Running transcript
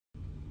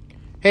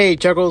Hey,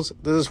 Chuckles.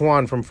 This is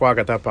Juan from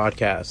Fuagata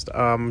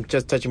Podcast.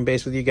 Just touching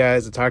base with you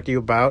guys to talk to you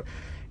about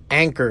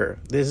Anchor.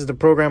 This is the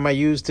program I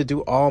use to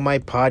do all my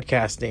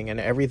podcasting and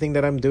everything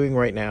that I'm doing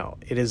right now.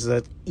 It is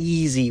an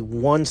easy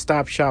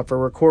one-stop shop for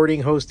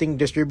recording, hosting,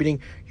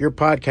 distributing your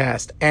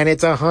podcast. And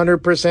it's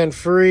 100%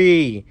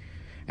 free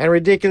and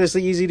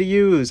ridiculously easy to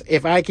use.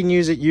 If I can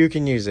use it, you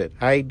can use it.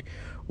 I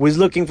was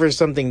looking for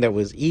something that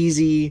was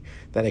easy,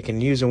 that I can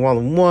use in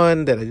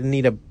one-on-one, that I didn't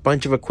need a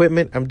bunch of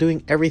equipment. I'm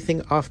doing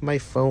everything off my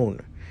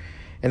phone.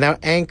 And now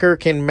Anchor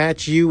can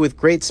match you with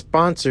great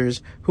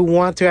sponsors who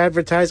want to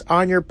advertise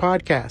on your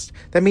podcast.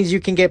 That means you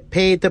can get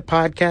paid to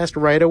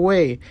podcast right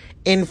away.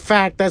 In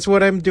fact, that's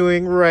what I'm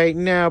doing right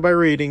now by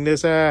reading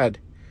this ad.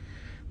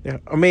 Yeah,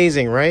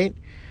 amazing, right?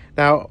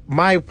 Now,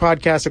 my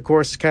podcast, of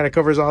course, kind of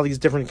covers all these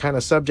different kind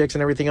of subjects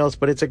and everything else,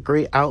 but it's a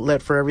great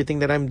outlet for everything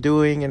that I'm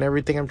doing and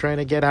everything I'm trying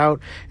to get out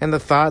and the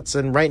thoughts.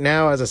 And right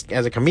now, as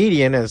a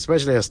comedian,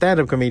 especially a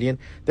stand-up comedian,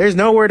 there's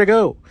nowhere to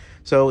go.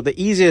 So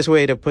the easiest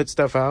way to put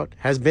stuff out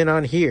has been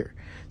on here,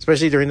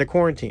 especially during the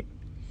quarantine.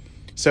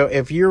 So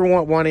if you're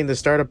wanting to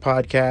start a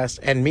podcast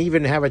and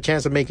even have a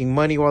chance of making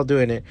money while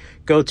doing it,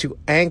 go to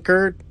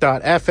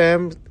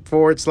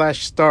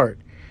anchor.fm/start.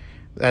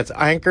 That's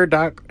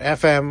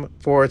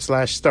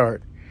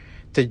anchor.fm/start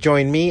to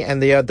join me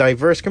and the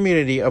diverse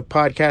community of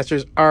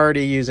podcasters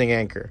already using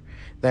Anchor.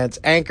 That's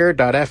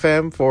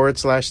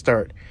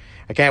anchor.fm/start.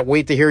 I can't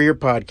wait to hear your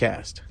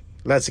podcast.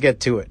 Let's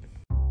get to it.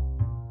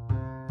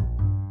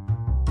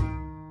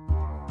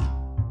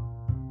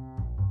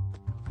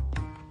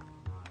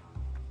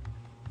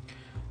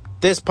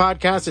 This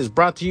podcast is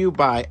brought to you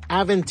by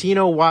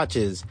Aventino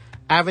Watches,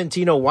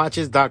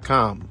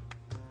 AventinoWatches.com.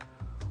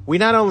 We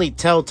not only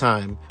tell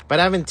time, but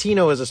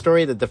Aventino is a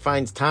story that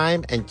defines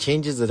time and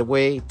changes the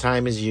way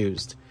time is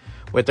used.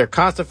 With their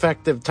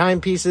cost-effective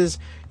timepieces,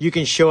 you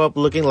can show up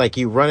looking like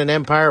you run an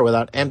empire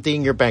without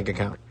emptying your bank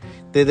account.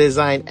 They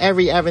design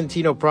every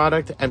Aventino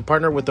product and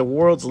partner with the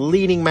world's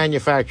leading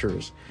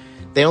manufacturers.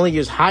 They only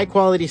use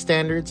high-quality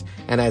standards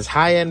and has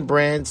high-end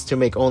brands to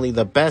make only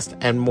the best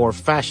and more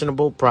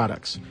fashionable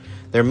products.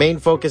 Their main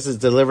focus is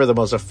to deliver the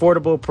most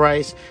affordable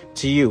price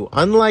to you.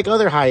 Unlike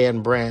other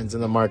high-end brands in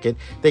the market,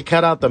 they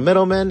cut out the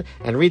middlemen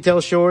and retail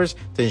stores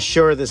to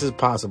ensure this is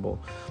possible.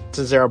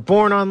 Since they are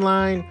born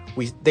online,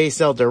 they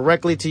sell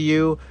directly to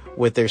you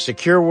with their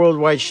secure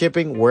worldwide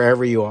shipping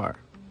wherever you are.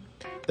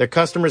 Their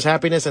customers'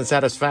 happiness and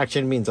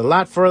satisfaction means a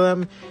lot for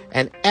them,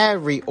 and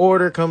every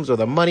order comes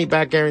with a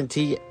money-back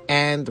guarantee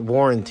and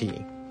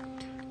warranty.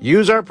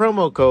 Use our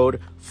promo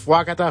code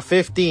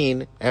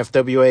FWACATA15,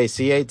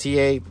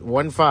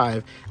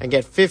 FWACATA15, and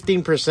get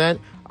 15%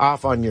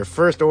 off on your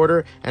first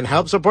order and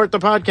help support the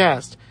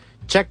podcast.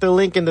 Check the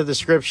link in the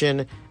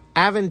description,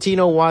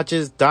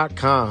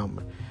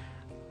 AventinoWatches.com.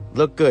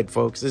 Look good,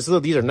 folks. These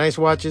are nice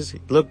watches.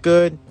 Look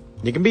good.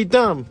 You can be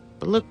dumb,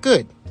 but look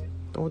good.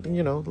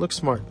 Don't, look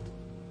smart.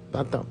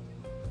 Not dumb.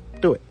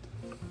 Do it.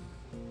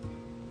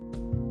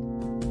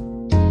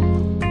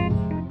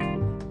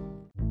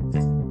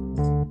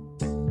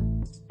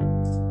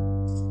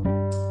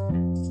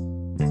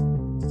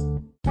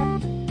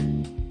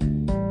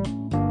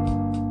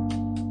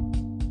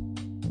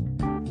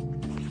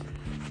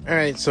 All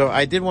right, so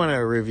I did want to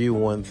review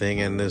one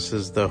thing, and this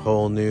is the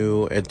whole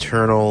new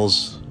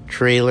Eternals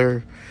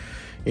trailer.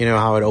 You know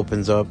how it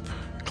opens up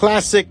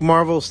classic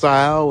Marvel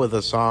style with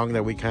a song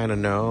that we kind of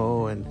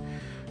know and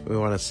we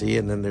want to see,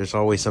 and then there's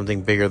always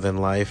something bigger than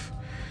life.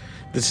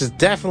 This is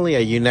definitely a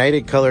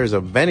United Colors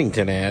of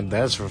Bennington ad,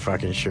 that's for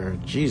fucking sure.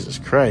 Jesus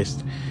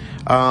Christ.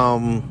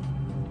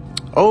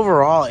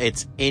 Overall,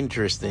 it's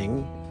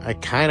interesting. I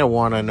kind of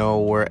want to know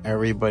where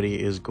everybody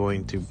is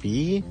going to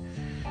be.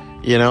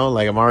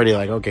 I'm already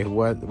like, okay,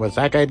 what's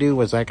that guy do?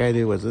 What's that guy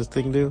do? What's this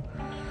thing do?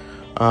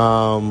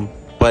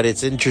 But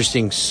it's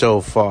interesting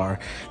so far.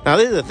 Now,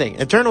 this is the thing.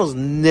 Eternals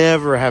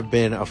never have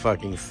been a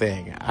fucking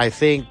thing. I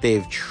think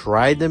they've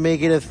tried to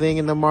make it a thing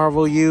in the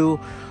Marvel U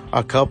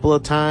a couple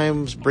of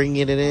times,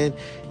 bringing it in.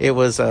 It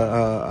was,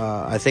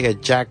 I think, a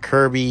Jack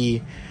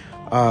Kirby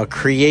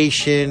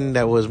creation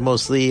that was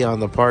mostly on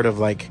the part of,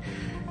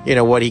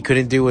 what he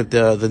couldn't do with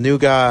the New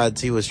Gods,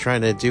 he was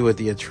trying to do with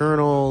the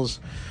Eternals.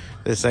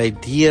 This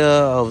idea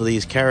of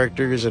these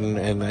characters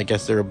and I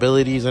guess their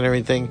abilities and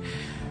everything,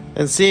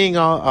 and seeing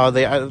all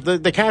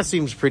the cast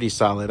seems pretty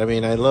solid. I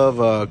mean, I love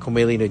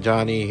Kumail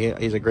Nanjiani.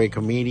 He's a great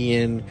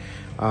comedian.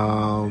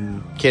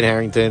 Kit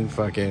Harington,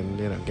 fucking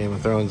Game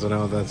of Thrones and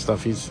all that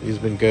stuff. He's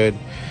been good.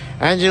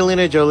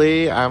 Angelina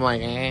Jolie, I'm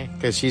like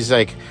because she's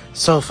like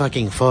so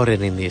fucking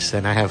foreign in this,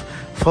 and I have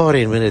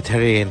foreign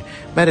Mediterranean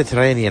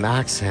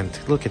accent.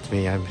 Look at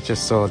me, I'm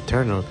just so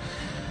eternal.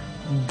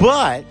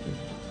 But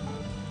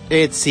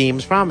it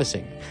seems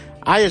promising.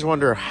 I just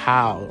wonder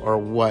how or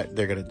what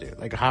they're going to do.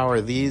 Like, how are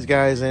these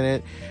guys in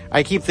it?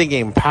 I keep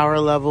thinking power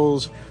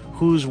levels,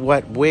 who's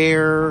what,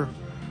 where,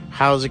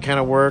 how's it kind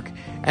of work?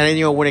 And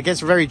then, when it gets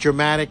very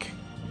dramatic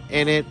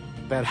in it,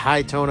 that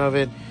high tone of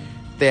it,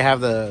 they have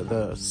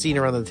the scene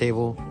around the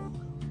table.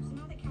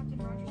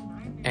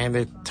 And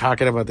they're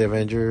talking about the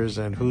Avengers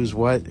and who's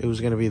what, who's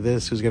going to be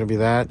this, who's going to be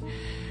that.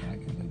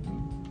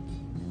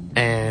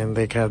 And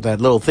they have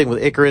that little thing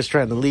with Icarus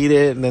trying to lead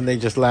it, and then they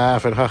just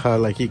laugh and haha,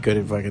 like he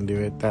couldn't fucking do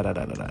it. Da da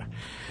da da da.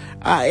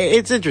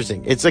 It's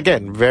interesting. It's,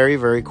 again, very,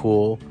 very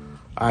cool.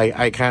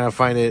 I kind of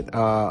find it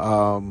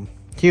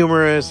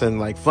humorous and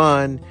like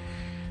fun.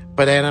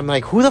 But then I'm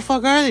like, who the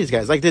fuck are these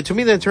guys? Like, to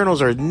me, the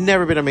Eternals are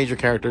never been a major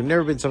character,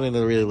 never been something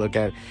to really look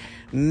at,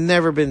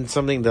 never been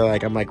something that,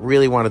 like, I'm like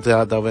really wanted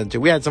to delve into.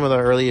 We had some of the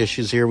early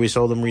issues here. We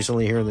sold them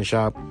recently here in the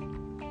shop.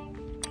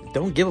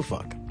 Don't give a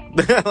fuck.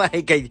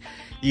 Like,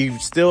 you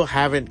still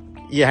haven't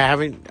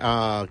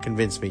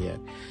convinced me yet.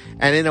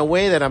 And in a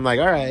way that I'm like,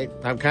 all right,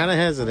 I'm kind of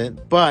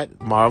hesitant, but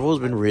Marvel's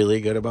been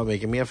really good about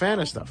making me a fan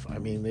of stuff. I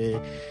mean,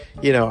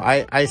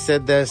 I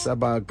said this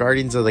about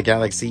Guardians of the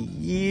Galaxy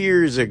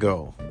years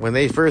ago when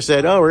they first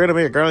said, oh, we're going to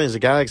make a Guardians of the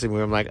Galaxy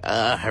movie. I'm like,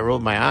 I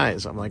rolled my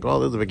eyes. I'm like,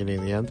 well, this is the beginning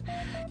and the end.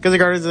 Because the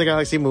Guardians of the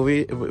Galaxy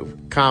movie,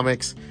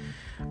 comics,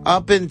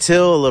 up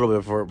until a little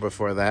bit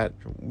before that,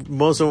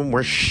 most of them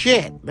were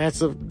shit. That's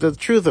the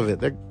truth of it.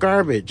 They're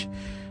garbage.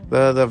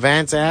 The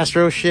Vance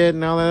Astro shit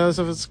and all that other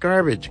stuff is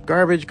garbage.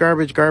 Garbage.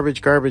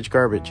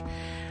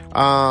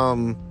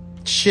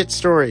 Shit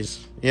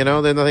stories. They're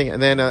nothing.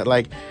 And then,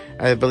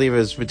 I believe it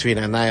was between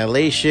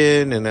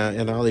Annihilation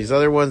and all these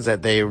other ones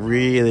that they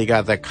really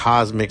got the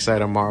cosmic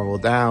side of Marvel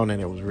down,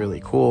 and it was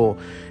really cool,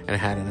 and it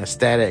had an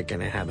aesthetic,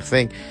 and it had a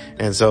thing.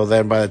 And so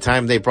then by the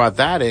time they brought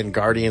that in,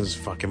 Guardians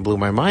fucking blew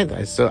my mind.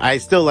 I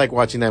still like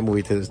watching that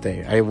movie to this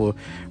day. I will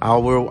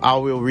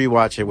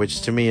rewatch it,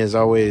 which to me is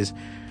always,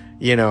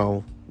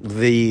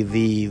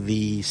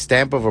 the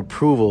stamp of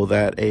approval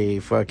that a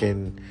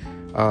fucking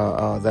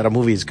that a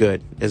movie is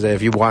good, is that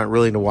if you want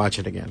really to watch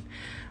it again.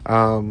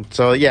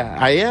 So yeah,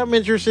 I am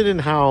interested in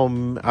how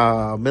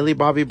Millie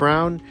Bobby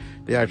Brown,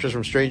 the actress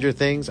from Stranger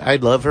Things, I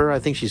love her. I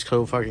think she's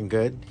so fucking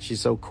good. She's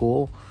so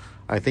cool.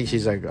 I think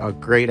she's a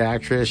great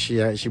actress.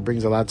 She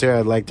brings a lot to her.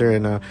 I liked her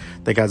in the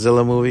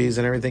Godzilla movies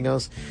and everything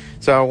else.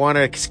 So I want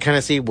to kind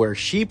of see where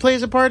she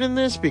plays a part in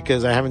this,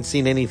 because I haven't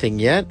seen anything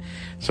yet.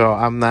 So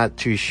I'm not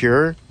too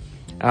sure.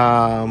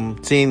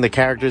 Seeing the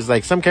characters,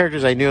 like some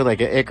characters I knew,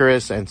 like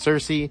Icarus and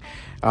Cersei,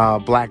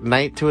 Black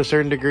Knight to a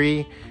certain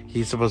degree.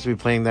 He's supposed to be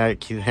playing that,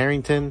 Keith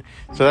Harrington.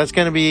 So that's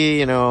going to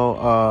be,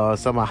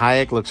 Salma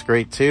Hayek looks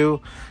great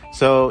too.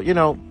 So,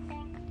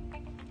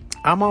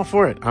 I'm all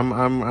for it.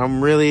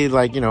 I'm really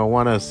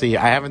want to see.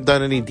 I haven't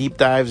done any deep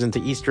dives into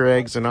Easter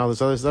eggs and all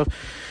this other stuff.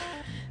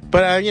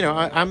 But,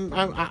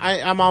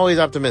 I'm always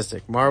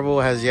optimistic.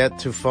 Marvel has yet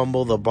to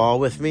fumble the ball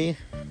with me.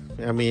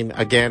 I mean,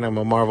 again, I'm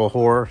a Marvel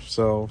whore,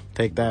 so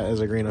take that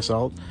as a grain of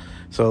salt.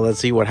 So let's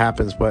see what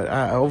happens. But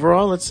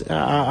overall,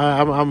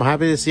 I'm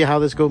happy to see how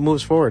this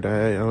moves forward.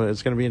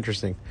 It's going to be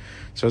interesting.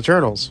 So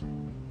Eternals,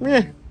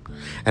 and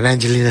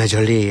Angelina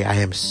Jolie. I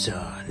am so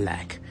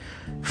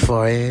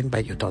foreign,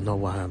 but you don't know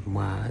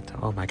what.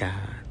 Oh my god,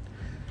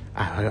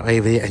 I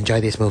really enjoy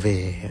this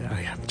movie.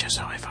 I am just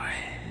so foreign.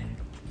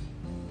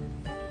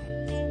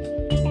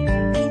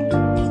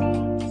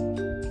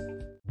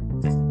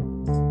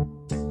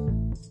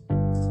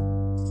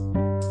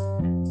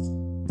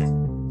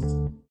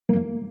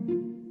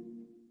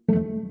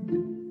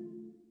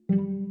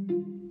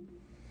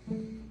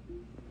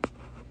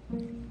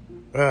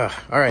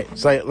 All right.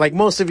 So like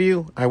most of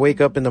you, I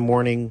wake up in the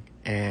morning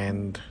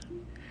and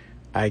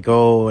I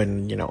go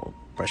and,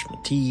 brush my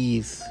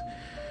teeth,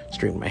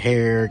 straighten my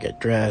hair, get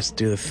dressed,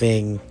 do the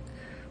thing,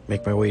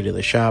 make my way to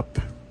the shop.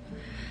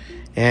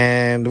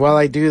 And while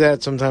I do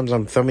that, sometimes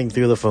I'm thumbing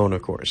through the phone,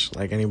 of course.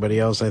 Like anybody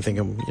else, I think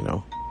I'm,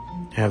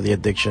 have the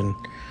addiction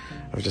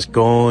of just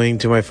going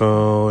to my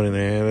phone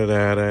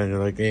and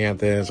looking at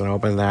this and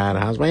open that.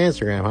 How's my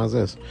Instagram? How's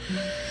this?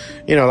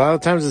 A lot of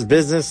times it's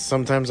business.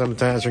 Sometimes I'm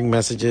answering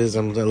messages.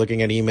 I'm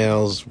looking at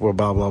emails, or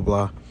blah, blah,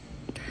 blah.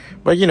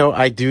 But,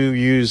 I do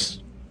use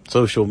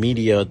social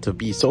media to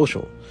be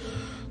social.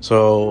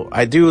 So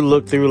I do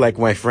look through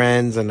my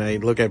friends, and I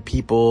look at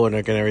people and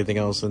look at everything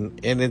else. And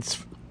it's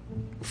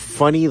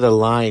funny, the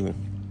line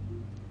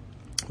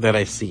that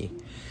I see.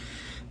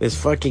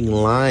 This fucking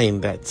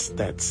line that's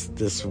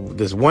this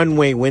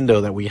one-way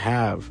window that we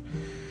have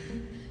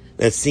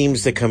that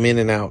seems to come in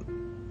and out.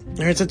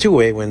 Or it's a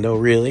two-way window,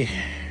 really.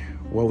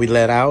 What we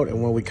let out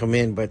and what we come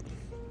in, but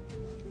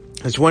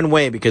it's one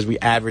way because we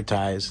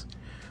advertise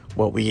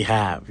what we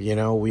have. We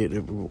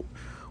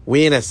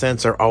in a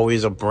sense are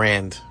always a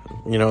brand.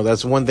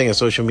 That's one thing that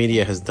social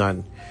media has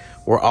done.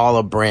 We're all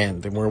a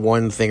brand, and we're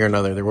one thing or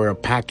another. We're a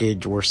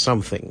package, we're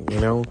something.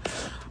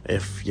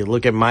 If you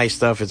look at my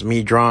stuff, it's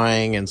me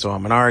drawing, and so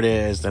I'm an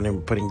artist, and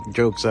I'm putting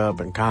jokes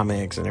up and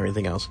comics and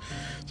everything else.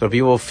 So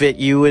people fit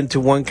you into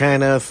one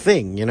kind of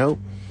thing,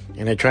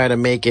 And I try to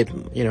make it,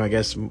 I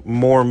guess,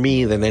 more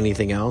me than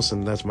anything else.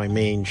 And that's my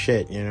main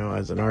shit,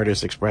 as an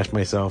artist, express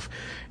myself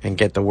and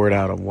get the word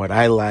out of what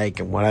I like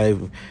and what I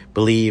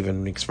believe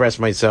and express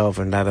myself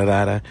and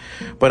da-da-da-da.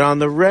 But on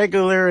the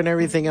regular and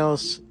everything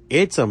else,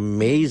 it's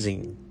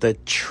amazing the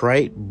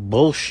trite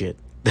bullshit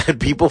that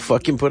people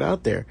fucking put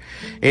out there.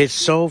 It's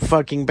so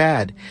fucking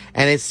bad.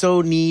 And it's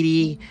so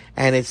needy.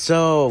 And it's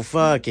so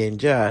fucking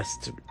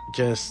just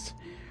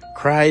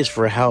cries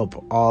for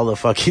help all the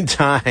fucking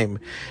time.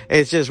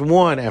 It's just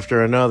one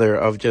after another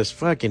of just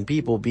fucking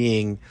people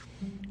being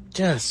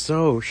just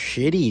so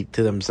shitty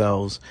to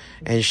themselves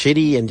and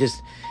shitty and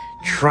just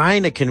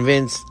trying to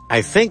convince,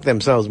 I think,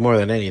 themselves more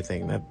than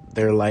anything that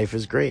their life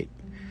is great,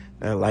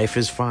 that life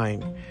is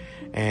fine,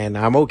 and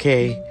I'm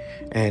okay,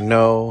 and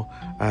no,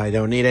 I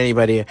don't need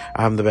anybody,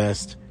 I'm the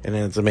best, and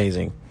it's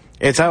amazing.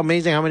 It's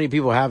amazing how many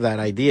people have that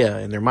idea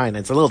in their mind.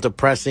 It's a little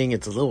depressing.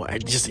 It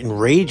just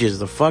enrages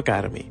the fuck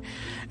out of me.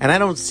 And I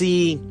don't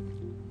see,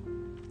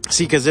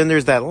 cause then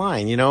there's that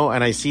line, you know,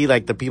 and I see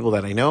like the people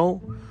that I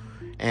know,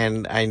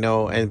 and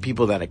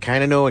people that I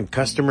kind of know, and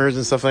customers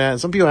and stuff like that.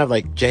 And some people have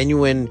like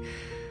genuine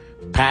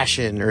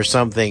passion or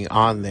something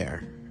on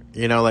there,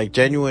 you know, like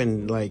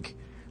genuine, like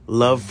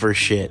love for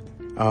shit.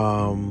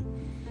 Even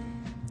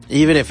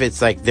if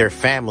it's like their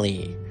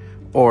family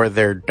or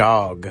their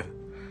dog,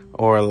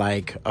 or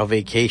like a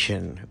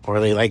vacation, or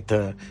they like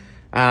to,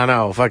 I don't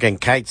know, fucking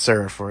kite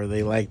surf, or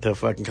they like to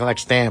fucking collect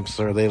stamps,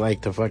 or they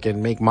like to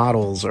fucking make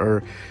models,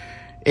 or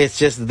it's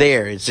just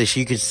there. It's just,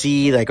 you could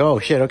see like, oh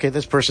shit, okay,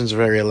 this person's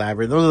very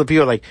elaborate. Those are the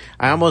people like,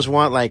 I almost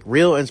want like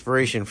real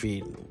inspiration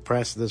feed.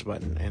 Press this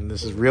button, and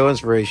this is real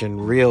inspiration,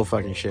 real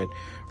fucking shit,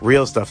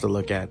 real stuff to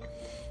look at.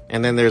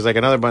 And then there's like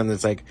another button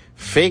that's like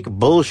fake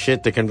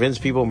bullshit to convince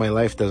people my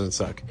life doesn't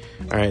suck.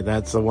 All right,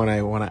 that's the one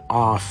I want to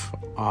off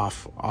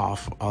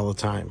all the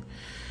time.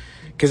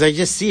 Because I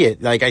just see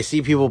it. Like, I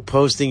see people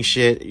posting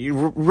shit,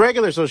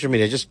 regular social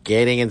media, just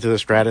getting into the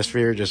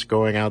stratosphere, just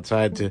going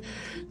outside to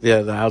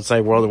the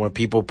outside world, and what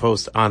people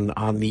post on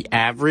the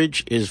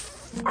average is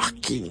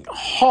fucking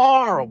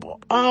horrible.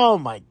 Oh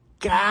my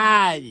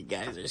God, you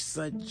guys are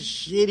such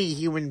shitty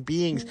human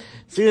beings.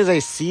 As soon as I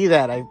see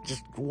that, I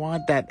just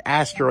want that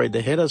asteroid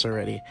to hit us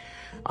already.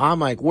 I'm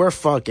like, we're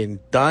fucking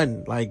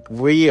done. Like,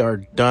 we are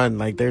done.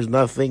 Like, there's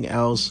nothing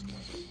else.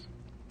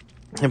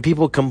 And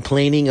people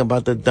complaining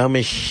about the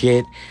dumbest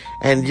shit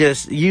and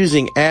just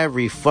using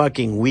every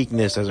fucking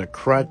weakness as a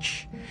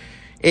crutch.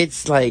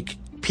 It's like,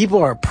 people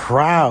are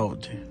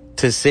proud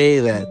to say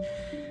that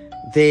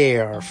they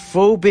are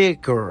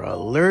phobic or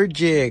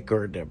allergic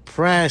or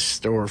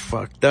depressed or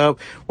fucked up.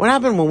 What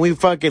happened when we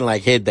fucking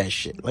like hid that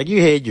shit? Like, you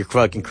hid, you're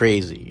fucking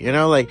crazy. You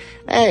know, like,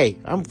 hey,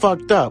 I'm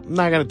fucked up. I'm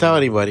not gonna tell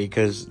anybody,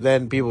 because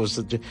then people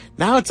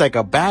now it's like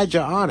a badge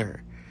of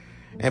honor.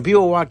 And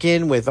people walk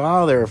in with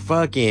all their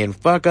fucking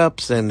fuck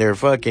ups and their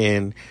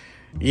fucking,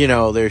 you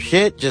know, their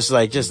shit. Just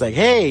like,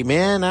 hey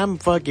man, I'm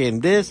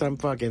fucking this, I'm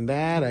fucking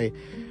that.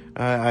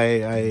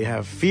 I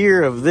have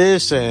fear of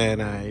this,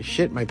 and I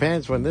shit my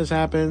pants when this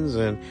happens,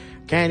 and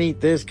can't eat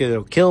this because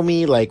it'll kill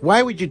me. Like,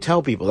 why would you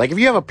tell people? Like, if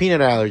you have a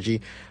peanut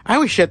allergy, I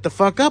would shut the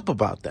fuck up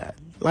about that.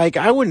 Like,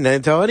 I wouldn't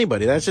then tell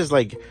anybody. That's just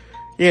like,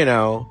 you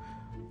know,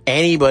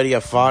 anybody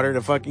a fodder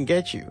to fucking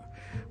get you.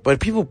 But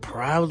people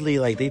proudly,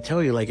 like, they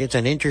tell you, like, it's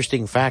an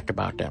interesting fact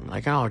about them.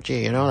 Like, oh,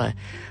 gee, you know,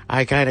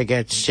 I kind of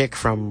get sick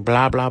from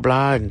blah, blah,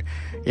 blah. And,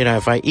 you know,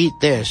 if I eat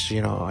this,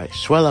 you know, I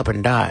swell up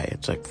and die.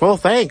 It's like, well,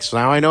 thanks.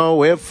 Now I know a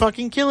way of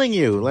fucking killing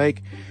you.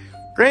 Like,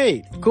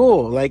 great,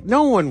 cool. Like,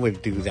 no one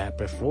would do that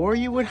before.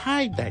 You would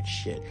hide that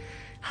shit.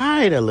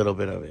 Hide a little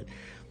bit of it.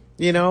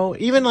 You know,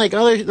 even like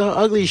the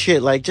ugly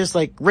shit, like just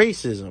like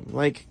racism.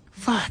 Like,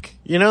 fuck.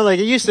 You know, like,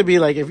 it used to be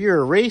like, if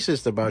you're a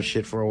racist about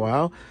shit for a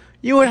while,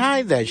 you would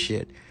hide that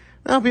shit.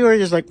 Now people are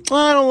just like, oh,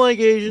 I don't like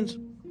Asians.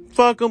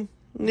 Fuck them.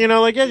 You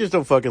know, like, I just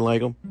don't fucking like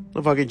them.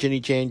 The fucking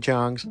chinny chan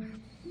chongs.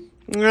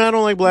 I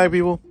don't like black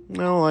people. I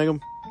don't like them.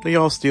 They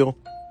all steal.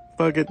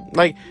 Fuck it.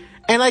 Like,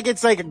 and like,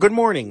 it's like, good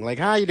morning. Like,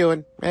 how you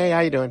doing? Hey, how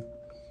you doing?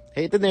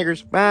 Hate the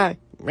niggers. Bye.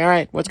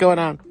 Alright, what's going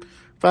on?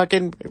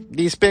 Fucking,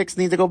 these spics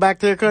need to go back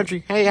to their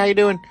country. Hey, how you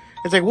doing?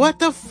 It's like, what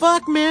the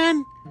fuck,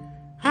 man?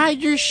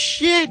 Hide your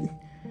shit.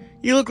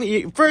 You look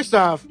like, first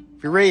off,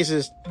 if you're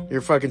racist,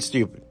 you're fucking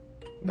stupid.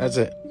 That's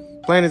it.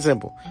 Plain and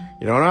simple.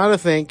 You don't know how to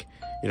think.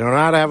 You don't know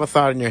how to have a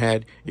thought in your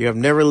head. You have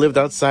never lived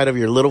outside of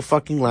your little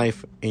fucking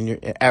life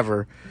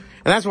ever.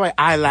 And that's why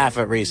I laugh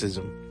at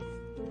racism.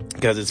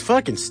 Because it's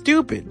fucking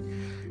stupid.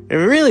 If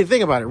you really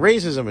think about it,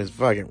 racism is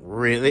fucking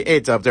really,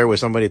 it's up there with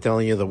somebody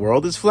telling you the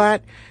world is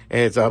flat.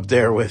 It's up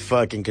there with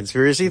fucking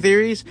conspiracy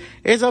theories.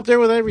 It's up there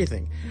with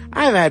everything.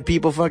 I've had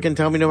people fucking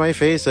tell me to my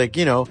face, like,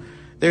 you know,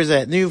 there's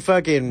that new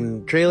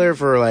fucking trailer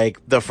for like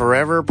the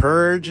Forever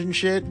Purge and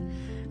shit.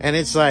 And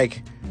it's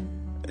like,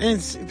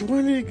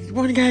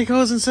 one guy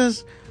goes and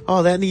says,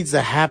 oh, that needs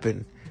to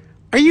happen.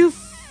 Are you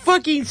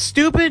fucking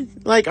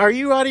stupid? Like, are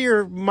you out of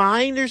your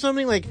mind or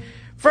something? Like,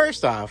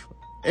 first off,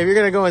 if you're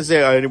gonna go and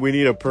say, oh, we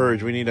need a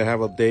purge, we need to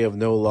have a day of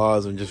no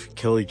laws and just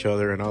kill each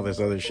other and all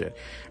this other shit.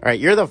 Alright,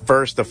 you're the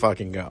first to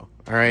fucking go.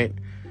 Alright?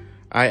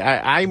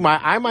 I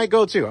might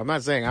go too. I'm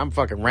not saying I'm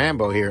fucking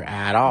Rambo here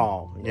at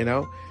all, you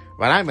know?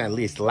 But I'm at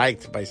least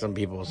liked by some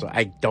people, so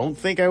I don't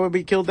think I would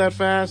be killed that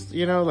fast,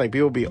 you know? Like,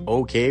 people would be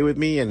okay with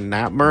me and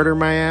not murder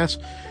my ass.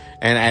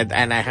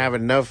 And I have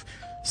enough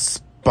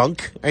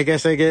spunk, I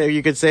guess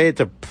you could say,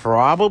 to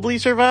probably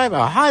survive.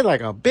 I'll hide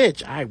like a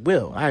bitch. I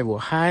will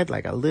hide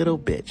like a little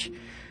bitch.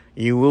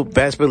 You will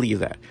best believe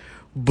that.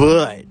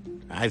 But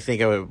I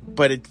think I would,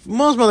 but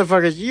most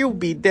motherfuckers, you'll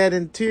be dead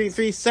in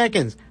 2-3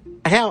 seconds.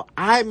 Hell,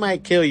 I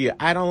might kill you.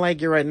 I don't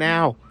like you right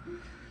now.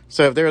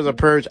 So if there was a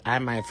purge, I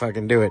might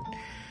fucking do it.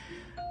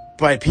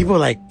 But people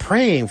like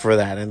praying for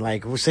that and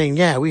like we're saying,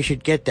 yeah, we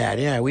should get that.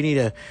 Yeah, we need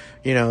to,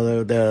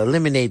 the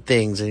eliminate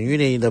things and you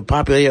need the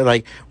population.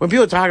 Like when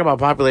people talk about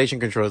population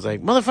control, it's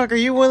like, motherfucker, are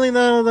you willing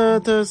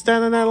to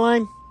stand in that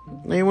line?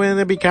 Are you willing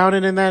to be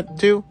counted in that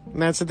too? In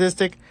that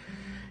statistic?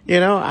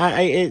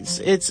 It's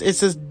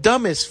the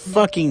dumbest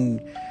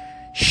fucking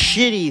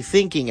shitty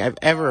thinking I've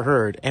ever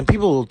heard. And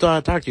people will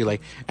talk to you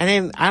like, and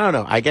then I don't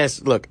know. I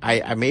guess, look,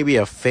 I may be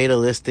a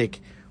fatalistic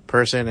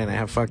person and I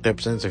have fucked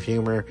up sense of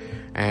humor,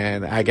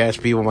 and I guess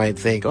people might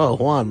think, oh,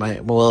 Juan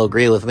might well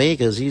agree with me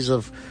because he's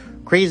a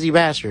crazy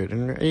bastard,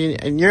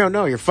 and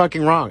you're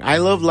fucking wrong. I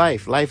love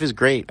life. Life is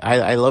great.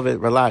 I love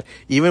it a lot,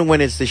 even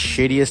when it's the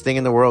shittiest thing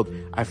in the world.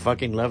 I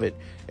fucking love it.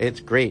 It's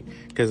great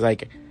because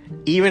like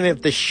even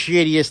at the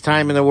shittiest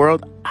time in the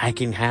world, I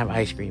can have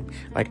ice cream.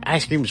 Like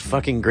ice cream is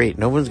fucking great.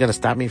 No one's gonna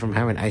stop me from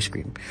having ice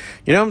cream.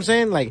 You know what I'm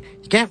saying? Like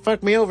you can't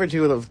fuck me over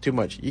too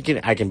much.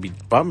 I can be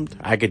bummed.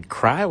 I could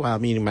cry while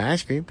I'm eating my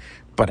ice cream,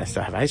 but I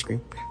still have ice cream.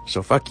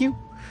 So fuck you.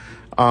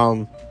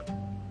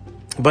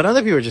 But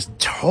other people are just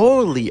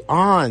totally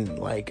on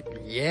like,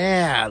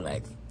 yeah,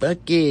 like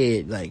fuck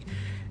it, like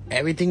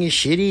everything is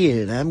shitty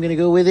and I'm gonna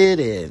go with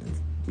it,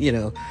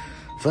 and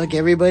fuck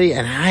everybody.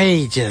 And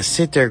I just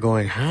sit there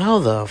going, how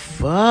the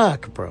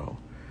fuck, bro?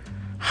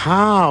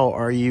 How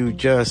are you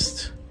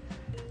just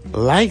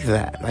like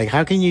that? Like,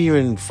 how can you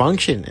even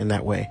function in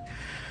that way?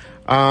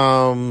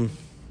 And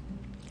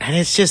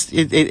it's just,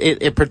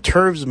 it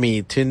perturbs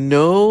me to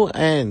no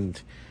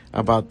end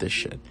about this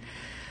shit.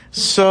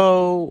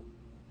 So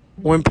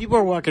when people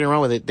are walking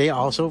around with it, they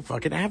also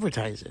fucking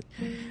advertise it.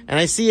 And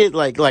I see it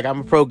like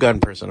I'm a pro gun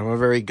person. I'm a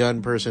very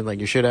gun person. Like,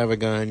 you should have a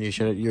gun.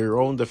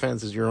 Your own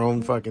defense is your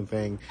own fucking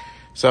thing.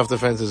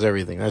 Self-defense is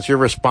everything. That's your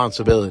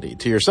responsibility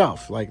to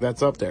yourself. Like,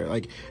 that's up there.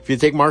 Like, if you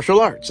take martial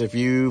arts, if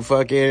you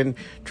fucking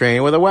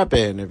train with a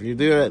weapon, if you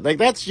do it, like,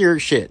 that's your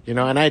shit,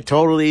 and I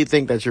totally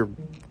think that's your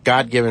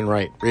God-given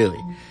right,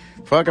 really.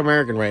 Fuck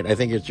American right. I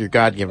think it's your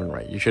God-given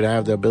right. You should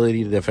have the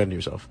ability to defend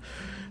yourself.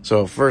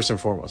 So first and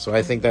foremost, so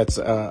I think that's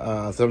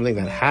something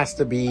that has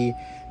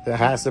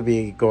to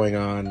be going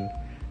on,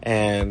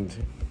 and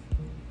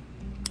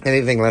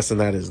anything less than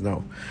that is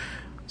no.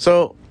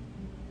 So,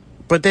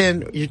 but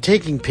then you're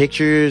taking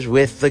pictures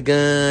with the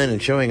gun and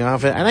showing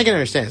off it, and I can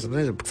understand.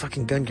 Sometimes a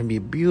fucking gun can be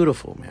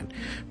beautiful, man.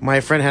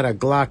 My friend had a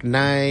Glock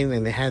 9,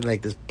 and they had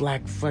like this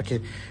black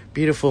fucking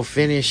beautiful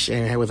finish,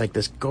 and it had with like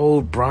this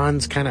gold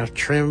bronze kind of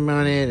trim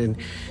on it, and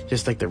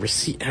just like the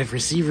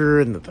receiver,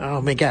 and oh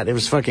my god, it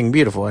was fucking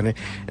beautiful. And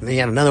then you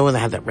had another one that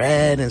had the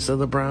red instead of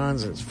the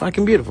bronze, and it's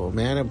fucking beautiful,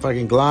 man. A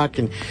fucking Glock,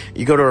 and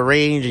you go to a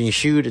range and you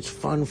shoot. It's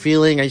fun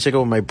feeling. I used to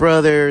go with my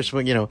brother,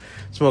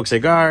 smoke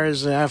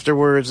cigars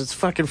afterwards. It's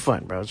fucking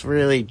fun, bro. It's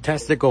really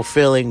testicle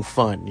filling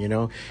fun,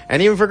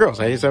 And even for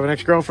girls, I used to have an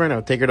ex-girlfriend. I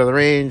would take her to the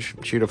range,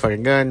 shoot a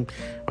fucking gun.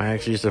 My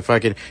ex used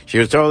to she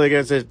was totally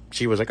against it.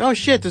 She was like, oh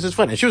shit, this is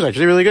fun. And she was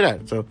actually really good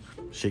at it. So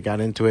she got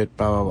into it,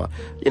 blah, blah,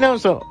 blah.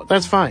 So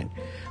that's fine.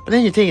 But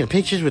then you're taking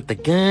pictures with the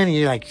gun and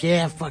you're like,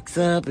 yeah, fucks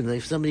up. And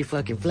if somebody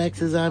fucking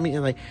flexes on me,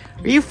 and like,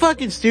 are you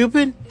fucking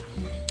stupid?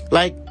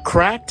 Like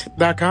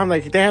cracked.com,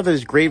 like they have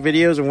those great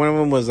videos, and one of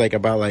them was like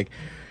about like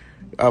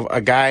of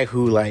a guy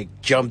who like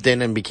jumped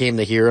in and became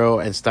the hero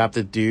and stopped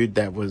a dude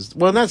that was,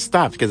 well, not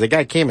stopped, because the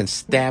guy came and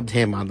stabbed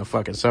him on the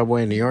fucking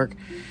subway in New York.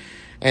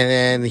 And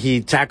then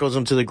he tackles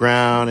him to the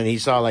ground, and he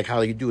saw like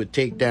how you do a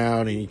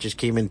takedown, and he just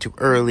came in too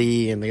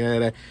early, and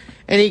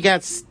he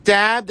got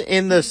stabbed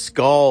in the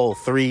skull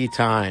 3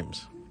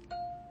 times.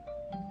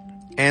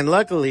 And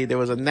luckily there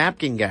was a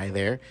napkin guy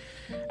there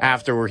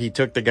after where he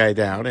took the guy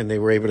down, and they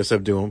were able to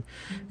subdue him,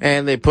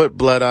 and they put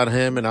blood on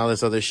him and all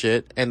this other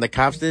shit, and the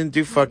cops didn't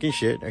do fucking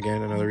shit.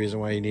 Again, another reason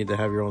why you need to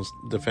have your own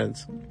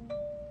defense,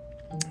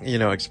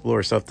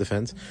 explore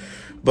self-defense.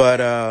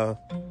 But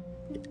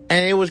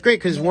and it was great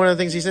because one of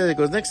the things he said, it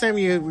goes, next time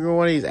you're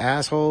one of these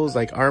assholes,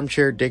 like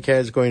armchair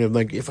dickheads going to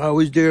like, if I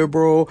was there,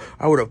 bro,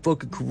 I would have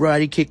fucking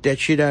karate kicked that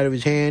shit out of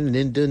his hand and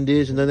then done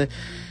this and done that.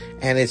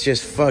 And it's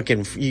just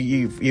fucking,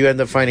 you end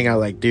up finding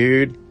out like,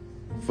 dude,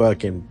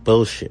 fucking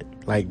bullshit.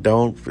 Like,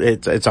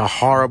 it's a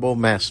horrible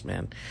mess,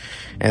 man.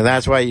 And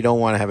that's why you don't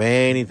want to have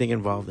anything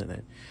involved in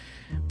it.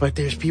 But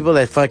there's people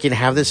that fucking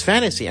have this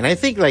fantasy. And I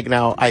think like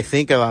now, a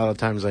lot of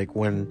times like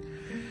when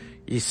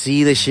you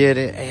see the shit,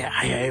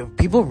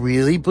 people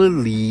really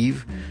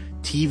believe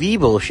TV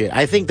bullshit.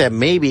 I think that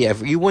maybe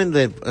if you went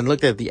and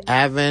looked at the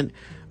advent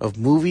of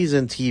movies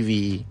and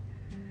TV,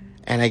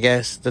 and I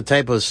guess the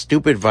type of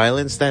stupid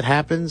violence that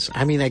happens,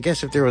 I mean, I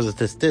guess if there was a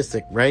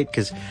statistic, right?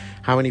 Because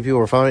how many people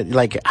were following,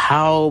 like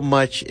how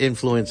much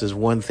influence is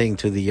one thing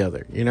to the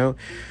other,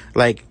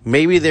 Like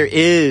maybe there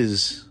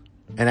is,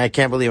 and I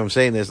can't believe I'm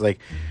saying this, like,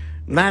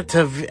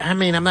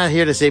 I'm not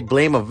here to say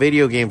blame a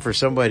video game for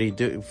somebody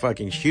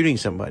fucking shooting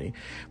somebody,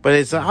 but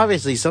it's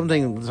obviously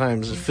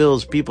sometimes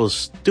fills people's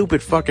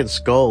stupid fucking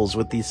skulls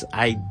with this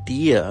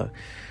idea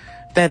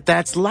that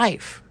that's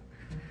life.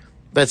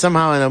 that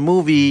somehow in a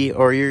movie,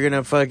 or you're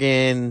gonna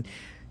fucking,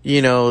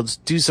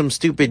 do some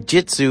stupid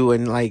jitsu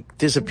and like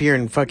disappear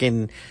and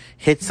fucking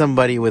hit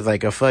somebody with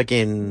like a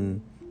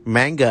fucking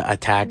manga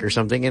attack or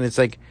something. And it's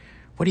like,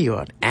 what are you,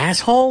 an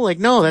asshole? Like,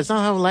 no, that's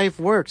not how life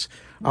works.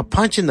 A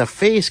punch in the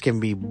face can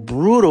be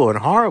brutal and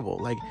horrible.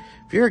 Like,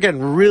 if you're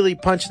getting really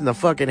punched in the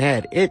fucking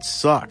head, it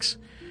sucks.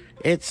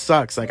 It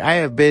sucks. Like, I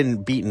have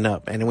been beaten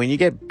up. And when you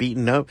get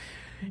beaten up,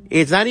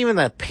 it's not even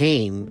that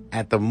pain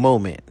at the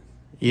moment.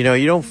 You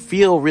don't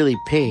feel really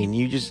pain.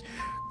 You just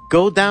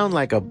go down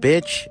like a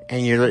bitch,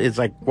 and it's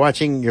like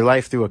watching your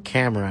life through a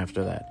camera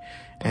after that.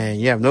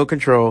 And you have no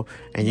control,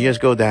 and you just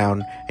go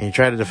down, and you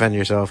try to defend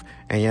yourself,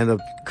 and you end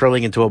up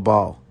curling into a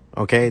ball.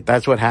 Okay?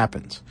 That's what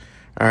happens.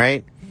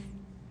 Alright?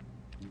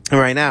 And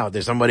right now,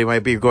 there's somebody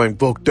might be going,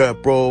 fuck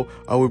that, bro.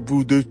 I would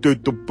do this,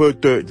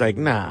 that. Like,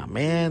 nah,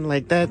 man.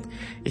 Like, that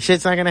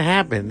shit's not gonna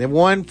happen. Then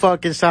one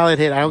fucking solid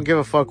hit, I don't give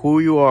a fuck who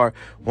you are.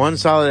 One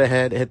solid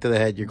hit to the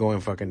head, you're going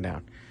fucking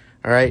down.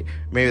 Alright?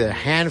 Maybe there's a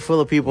handful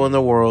of people in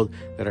the world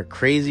that are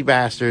crazy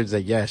bastards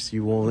that, yes,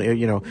 you will,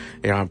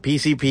 they're on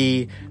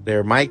PCP,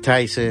 they're Mike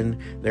Tyson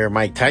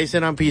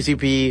on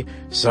PCP,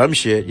 some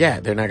shit. Yeah,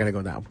 they're not gonna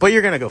go down. But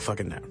you're gonna go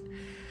fucking down.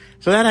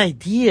 So that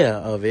idea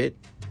of it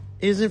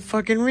isn't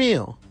fucking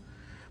real.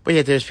 But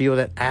yet there's people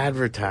that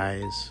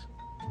advertise,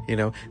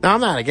 Now,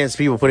 I'm not against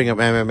people putting up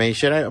MMA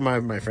shit.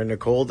 My friend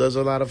Nicole does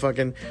a lot of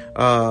fucking,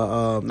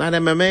 not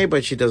MMA,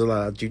 but she does a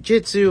lot of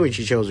jujitsu, and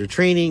she shows her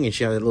training, and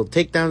she has little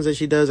takedowns that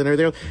she does and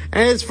everything else.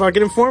 And it's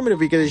fucking informative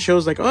because it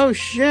shows like, oh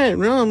shit,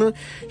 no.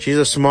 She's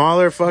a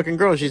smaller fucking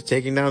girl. She's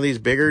taking down these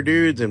bigger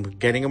dudes and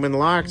getting them in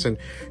locks and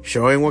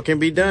showing what can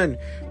be done.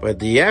 But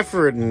the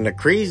effort and the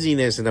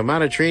craziness and the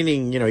amount of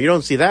training, you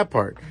don't see that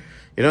part.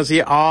 You don't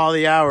see all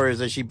the hours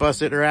that she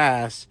busted her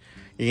ass.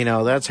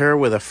 That's her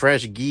with a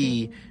fresh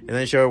gi, and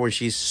then show her where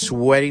she's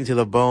sweating to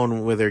the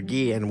bone with her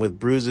gi and with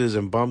bruises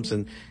and bumps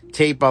and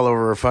tape all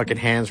over her fucking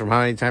hands from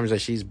how many times that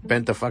she's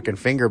bent the fucking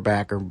finger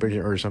back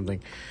or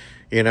something,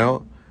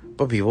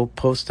 But people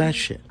post that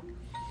shit.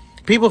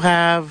 People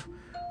have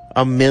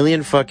a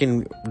million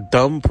fucking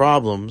dumb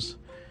problems,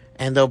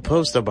 and they'll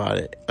post about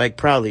it, like,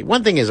 proudly.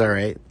 One thing is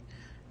alright.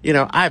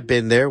 I've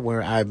been there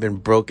where I've been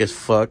broke as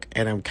fuck,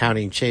 and I'm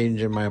counting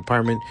change in my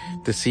apartment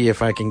to see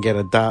if I can get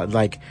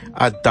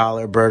a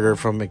dollar burger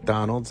from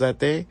McDonald's that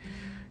day.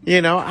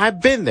 I've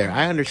been there.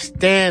 I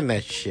understand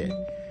that shit.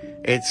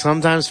 It's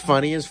sometimes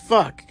funny as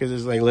fuck, because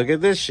it's like, look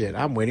at this shit.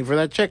 I'm waiting for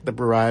that check to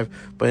arrive,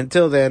 but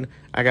until then,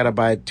 I gotta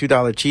buy $2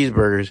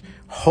 cheeseburgers,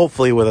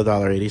 hopefully with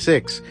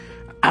 $1.86.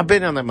 I've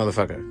been on that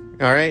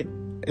motherfucker. Alright?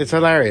 It's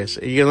hilarious.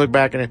 You can look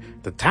back and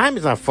the time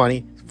is not funny.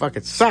 It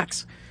fucking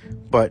sucks.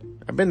 But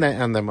I've been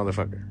on that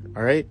motherfucker,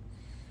 alright?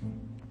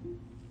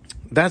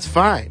 That's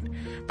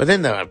fine. But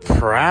then they'll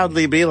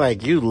proudly be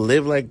like, you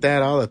live like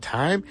that all the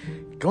time?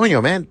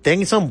 Coño, man,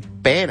 ten some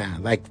pena.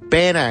 Like,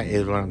 pena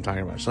is what I'm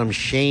talking about. Some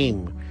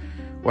shame.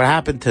 What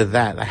happened to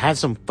that? Like, have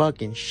some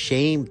fucking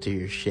shame to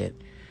your shit.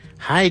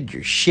 Hide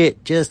your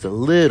shit just a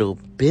little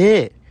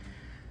bit.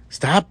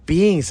 Stop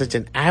being such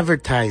an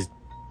advertised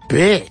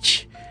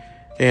bitch.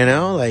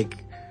 Like,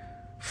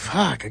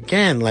 fuck,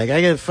 again, like,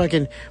 I get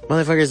fucking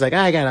motherfuckers like,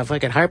 I got a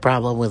fucking heart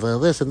problem with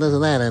this and this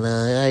and that, and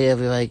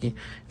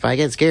if I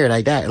get scared,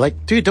 I die.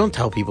 Like, dude, don't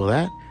tell people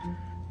that.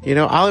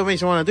 All it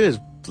makes you want to do is,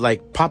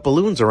 like, pop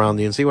balloons around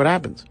you and see what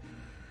happens.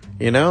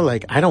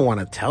 Like, I don't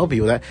want to tell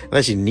people that,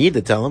 unless you need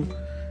to tell them,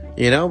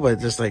 but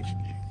just, like,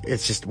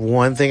 it's just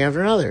one thing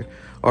after another.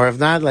 Or if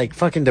not, like,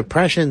 fucking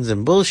depressions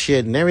and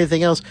bullshit and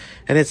everything else.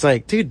 And it's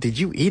like, dude, did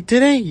you eat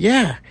today?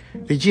 Yeah.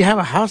 Did you have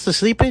a house to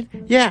sleep in?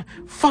 Yeah.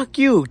 Fuck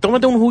you. Toma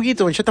un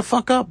juguito and shut the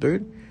fuck up,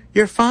 dude.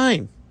 You're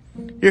fine.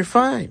 You're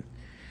fine.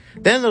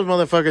 Then those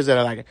motherfuckers that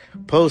are like,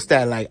 post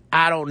that like,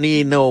 I don't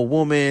need no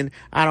woman.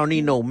 I don't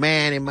need no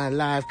man in my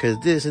life because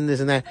this and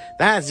this and that.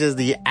 That's just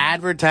the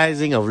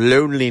advertising of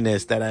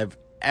loneliness that I've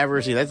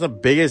ever seen. That's the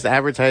biggest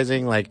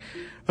advertising, like,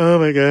 oh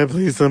my God,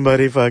 please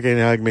somebody fucking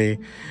hug me.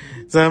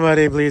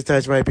 Somebody please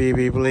touch my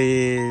pee-pee,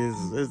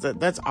 please.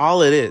 That's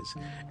all it is.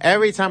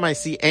 Every time I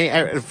see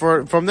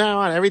from now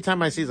on, every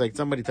time I see, it's like,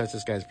 somebody touch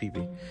this guy's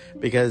pee-pee.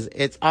 Because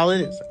it's all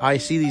it is. I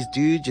see these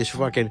dudes just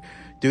fucking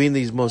doing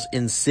these most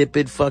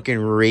insipid fucking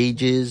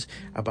rages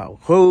about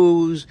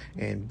hoes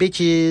and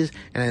bitches.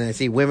 And then I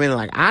see women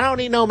like, I don't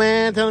need no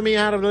man telling me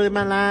how to live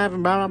my life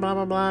and blah, blah,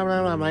 blah, blah,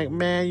 blah, blah. I'm like,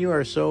 man, you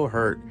are so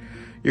hurt.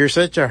 You're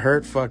such a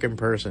hurt fucking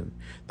person.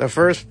 The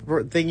first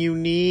thing you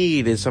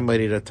need is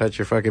somebody to touch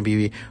your fucking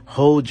pee-pee,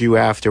 hold you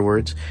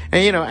afterwards.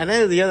 And and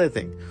then the other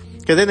thing.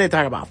 Cause then they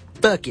talk about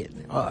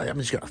fucking. Oh, I'm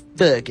just gonna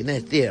fuck and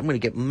that's it. I'm gonna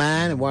get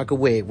mine and walk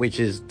away, which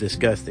is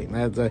disgusting.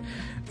 That's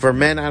for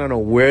men, I don't know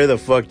where the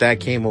fuck that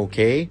came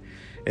okay.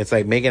 It's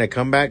like making a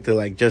comeback to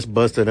like just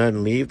bust a nut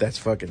and leave. That's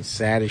fucking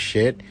sad as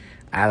shit.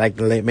 I like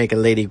to make a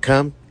lady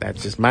come.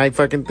 That's just my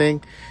fucking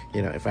thing.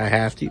 If I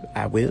have to,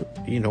 I will.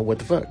 What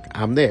the fuck?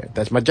 I'm there.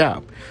 That's my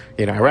job.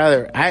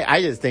 I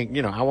just think,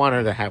 I want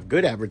her to have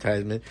good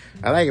advertisement.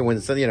 I like it when,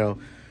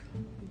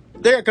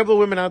 there are a couple of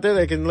women out there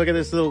that can look at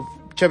this little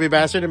chubby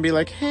bastard and be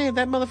like, hey,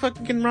 that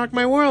motherfucker can rock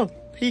my world.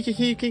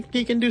 he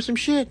can do some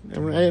shit.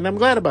 And I'm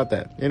glad about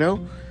that, you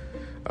know?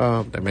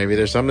 Maybe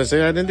there's some that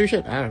say I didn't do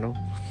shit. I don't know.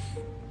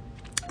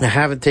 I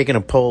haven't taken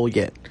a poll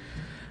yet.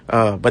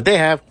 But they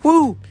have.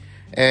 Woo!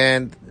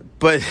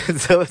 But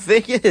the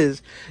thing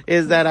is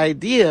that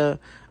idea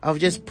of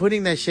just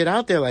putting that shit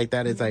out there like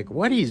that is like,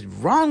 what is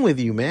wrong with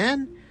you,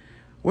 man?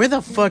 Where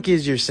the fuck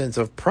is your sense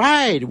of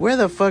pride? Where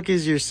the fuck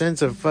is your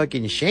sense of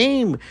fucking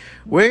shame?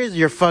 Where's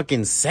your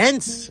fucking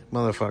sense,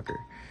 motherfucker?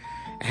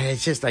 And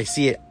it's just, I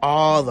see it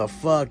all the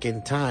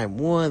fucking time.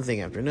 One thing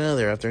after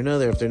another, after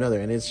another, after another.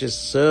 And it's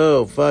just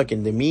so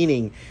fucking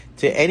demeaning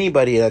to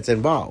anybody that's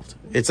involved.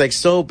 It's like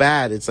so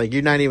bad. It's like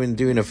you're not even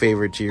doing a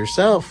favor to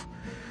yourself.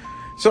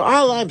 So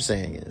all I'm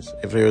saying is,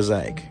 if there was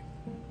like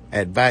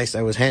advice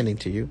I was handing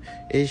to you,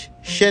 is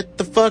shut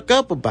the fuck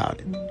up about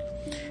it.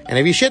 And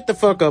if you shut the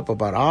fuck up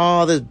about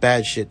all this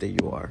bad shit that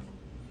you are,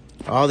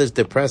 all this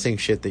depressing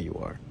shit that you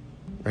are,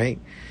 right?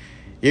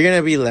 You're going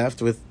to be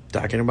left with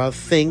talking about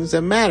things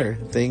that matter,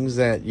 things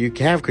that you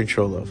have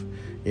control of,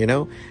 you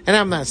know? And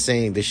I'm not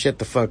saying to shut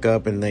the fuck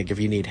up and like if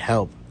you need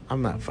help,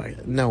 I'm not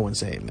fighting. No one's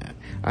saying that.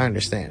 I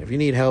understand. If you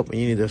need help and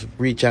you need to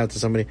reach out to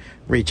somebody,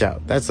 reach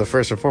out. That's the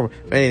first and foremost.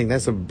 If anything,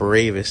 that's the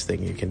bravest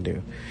thing you can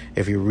do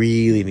if you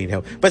really need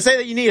help. But say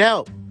that you need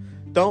help.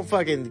 Don't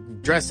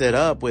fucking dress it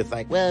up with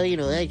like, well, you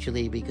know,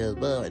 actually, because,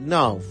 well,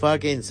 no,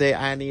 fucking say,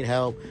 I need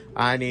help.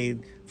 I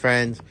need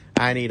friends.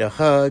 I need a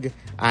hug.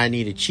 I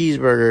need a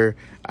cheeseburger.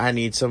 I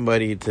need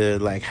somebody to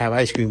like have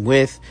ice cream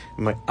with.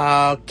 I'm like,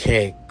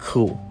 okay,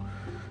 cool.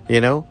 You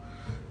know?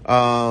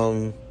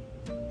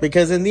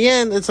 Because in the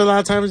end, it's a lot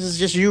of times it's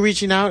just you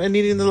reaching out and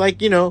needing to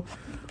like, you know,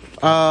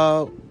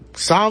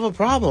 solve a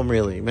problem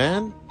really,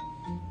 man.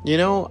 You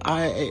know,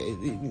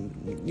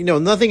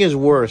 nothing is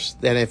worse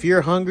than if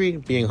you're hungry,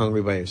 being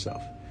hungry by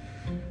yourself.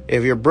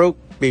 If you're broke,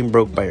 being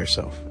broke by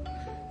yourself.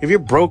 If you're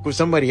broke with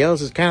somebody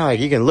else, it's kind of like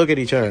you can look at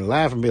each other and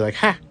laugh and be like,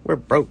 ha, we're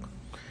broke.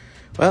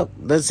 Well,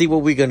 let's see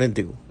what we're going to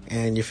do.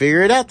 And you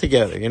figure it out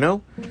together, you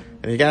know?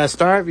 And you got to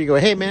starve. You go,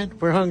 hey, man,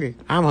 we're hungry.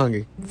 I'm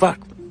hungry. Fuck.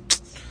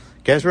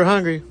 Guess we're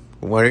hungry.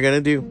 What are you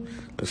going to do?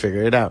 Let's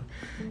figure it out.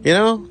 You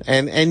know?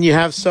 And you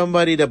have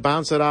somebody to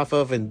bounce it off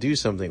of and do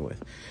something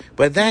with.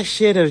 But that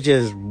shit of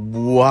just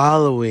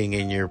wallowing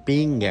in your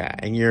pinga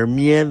and your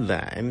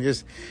mierda and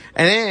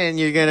then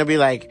you're going to be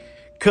like,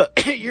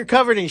 you're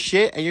covered in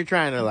shit and you're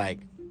trying to like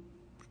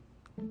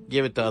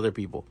give it to other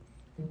people.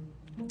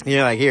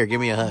 You're like, here,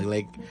 give me a hug.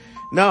 Like,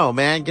 no,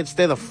 man,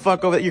 stay the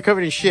fuck over there. You're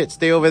covered in shit.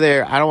 Stay over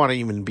there. I don't want to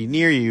even be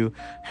near you.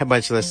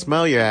 Much less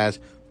smell your ass.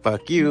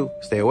 Fuck you.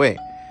 Stay away.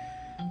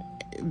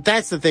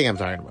 That's the thing I'm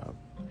talking about.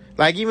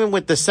 Like, even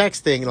with the sex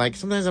thing, like,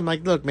 sometimes I'm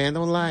like, look, man,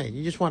 don't lie.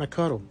 You just want to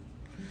cuddle.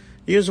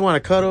 You just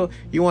want to cuddle.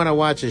 You want to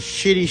watch a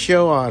shitty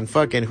show on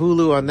fucking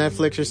Hulu on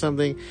Netflix or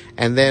something.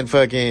 And then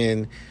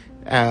fucking,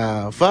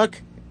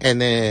 fuck.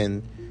 And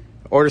then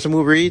order some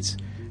Uber Eats.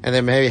 And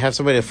then maybe have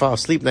somebody to fall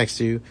asleep next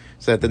to you.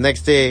 So that the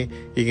next day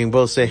you can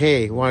both say,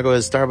 hey, want to go to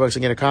Starbucks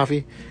and get a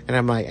coffee? And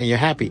I'm like, and you're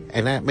happy.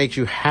 And that makes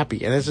you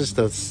happy. And that's just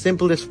the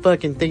simplest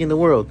fucking thing in the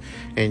world.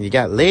 And you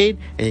got laid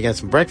and you got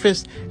some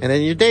breakfast. And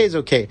then your day is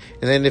okay.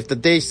 And then if the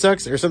day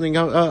sucks or something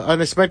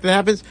unexpected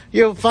happens,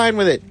 you're fine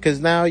with it. Because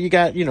now you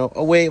got, you know,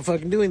 a way of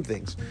fucking doing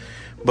things.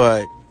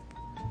 But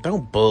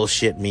don't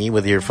bullshit me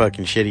with your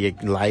fucking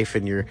shitty life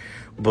and your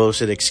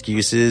bullshit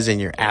excuses and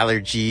your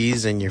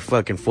allergies and your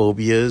fucking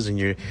phobias and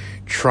your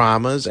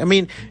traumas. I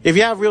mean, if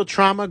you have real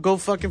trauma, go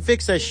fucking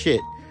fix that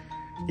shit.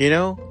 You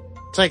know?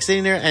 It's like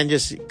sitting there and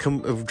just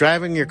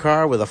driving your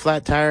car with a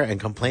flat tire and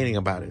complaining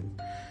about it.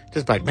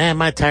 Just like, man,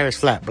 my tire's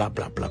flat, blah,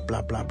 blah, blah,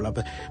 blah, blah, blah,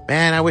 blah.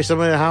 Man, I wish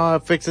somebody how I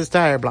fix this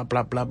tire, blah,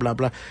 blah, blah, blah,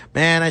 blah.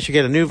 Man, I should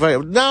get a new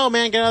tire. No,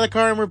 man, get out of the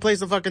car and replace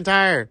the fucking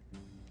tire.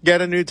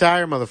 Get a new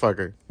tire,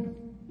 motherfucker.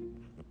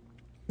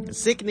 It's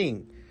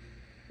sickening.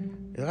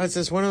 You know, it's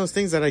just one of those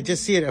things that I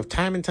just see it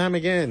time and time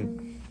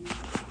again.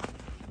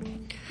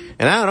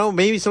 And I don't know,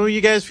 maybe some of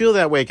you guys feel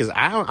that way because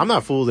I'm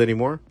not fooled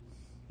anymore.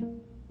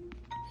 I'm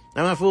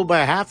not fooled by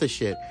half the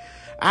shit.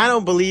 I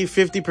don't believe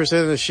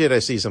 50% of the shit I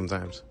see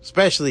sometimes,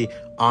 especially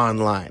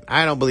online.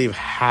 I don't believe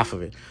half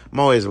of it. I'm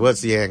always,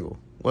 what's the angle?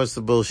 What's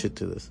the bullshit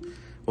to this?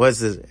 What's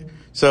this?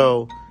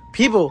 So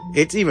people,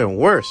 it's even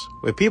worse.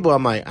 With people,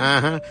 I'm like,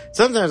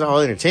 Sometimes I'll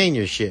entertain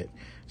your shit.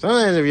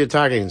 Sometimes if you're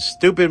talking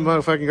stupid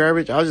motherfucking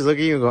garbage, I'll just look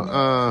at you and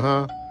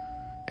go,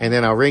 and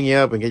then I'll ring you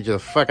up and get you the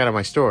fuck out of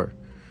my store.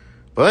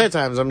 But other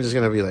times, I'm just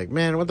going to be like,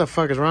 man, what the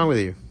fuck is wrong with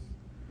you?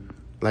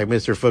 Like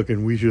Mr.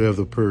 fucking, we should have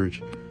the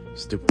purge.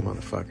 Stupid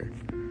motherfucker.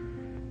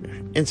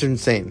 It's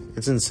insane.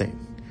 It's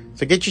insane.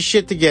 So get your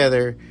shit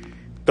together.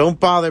 Don't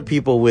bother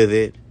people with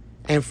it.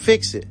 And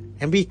fix it.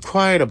 And be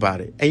quiet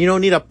about it. And you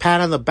don't need a pat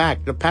on the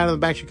back. The pat on the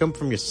back should come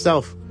from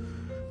yourself.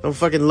 Don't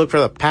fucking look for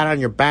the pat on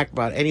your back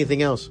about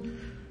anything else.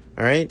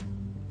 All right?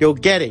 You'll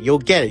get it. You'll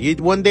get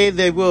it. One day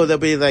they will. They'll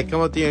be like,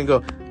 come up to you and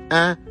go,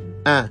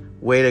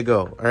 way to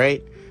go. All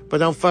right? But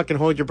don't fucking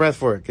hold your breath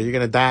for it because you're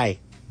going to die.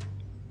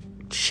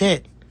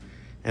 Shit.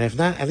 And if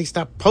not, at least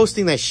stop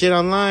posting that shit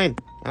online.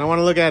 I don't want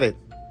to look at it.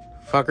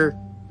 Fucker.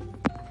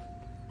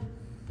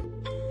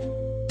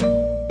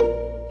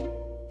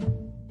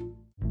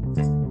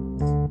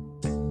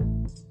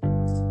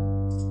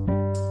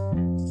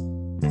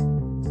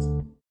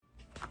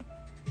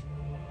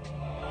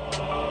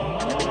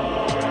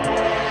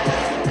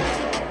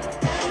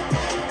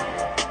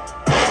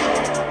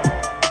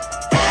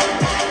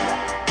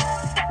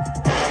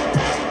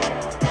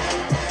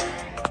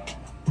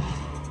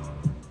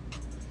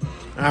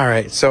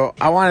 right, so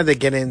I wanted to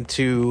get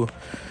into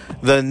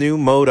the new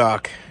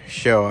MODOK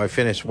show. I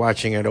finished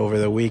watching it over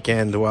the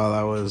weekend while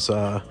I was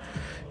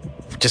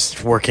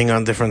just working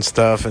on different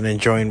stuff and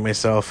enjoying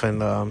myself, and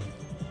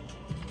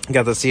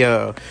got to see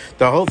the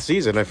whole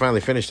season. I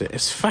finally finished it.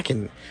 It's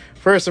fucking,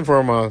 first and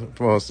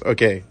foremost,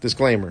 okay,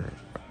 disclaimer.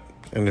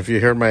 And if you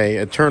heard my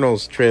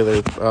Eternals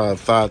trailer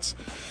thoughts,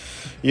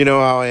 you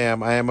know how I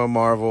am. I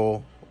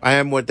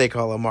am what they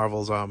call a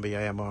Marvel zombie.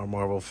 I am a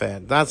Marvel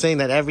fan. Not saying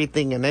that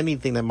everything and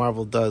anything that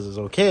Marvel does is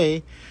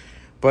okay,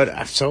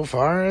 but so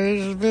far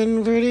it's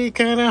been pretty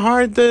kind of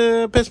hard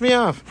to piss me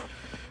off.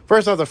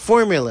 First off, the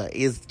formula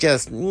is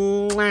just,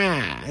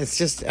 it's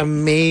just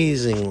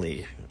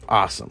amazingly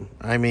awesome.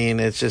 I mean,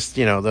 it's just,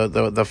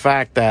 the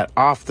fact that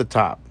off the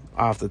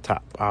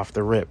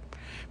rip,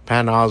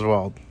 Patton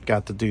Oswalt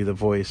got to do the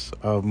voice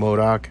of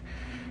MODOK.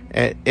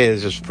 It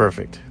is just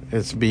perfect.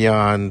 It's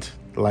beyond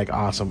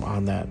awesome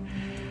on that.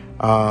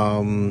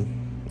 On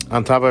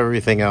top of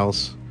everything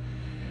else,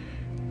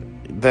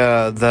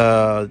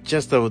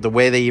 the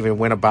way they even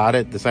went about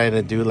it,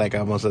 deciding to do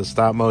almost a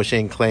stop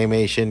motion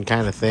claymation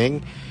kind of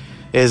thing,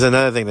 is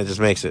another thing that just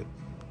makes it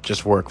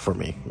just work for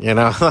me.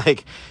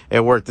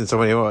 It worked in so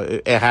many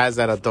ways. It has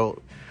that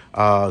adult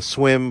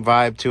swim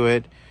vibe to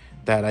it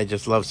that I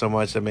just love so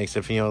much, that makes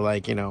it feel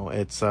like,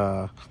 it's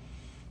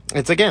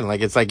again,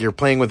 it's like you're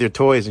playing with your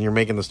toys and you're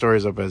making the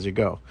stories up as you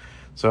go.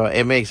 So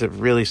it makes it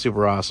really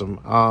super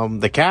awesome.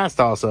 The cast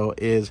also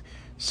is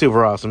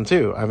super awesome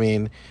too. I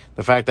mean,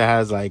 the fact that it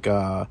has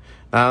not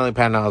only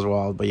Patton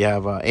Oswalt, but you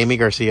have Amy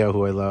Garcia,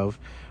 who I love,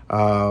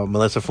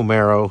 Melissa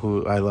Fumero,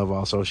 who I love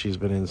also. She's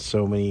been in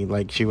so many,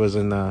 she was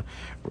in I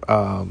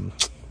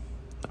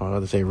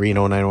want to say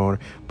Reno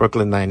 911,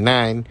 Brooklyn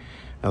Nine-Nine.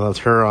 I loved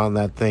her on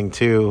that thing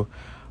too.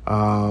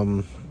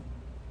 Who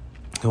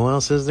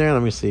else is there?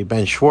 Let me see.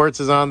 Ben Schwartz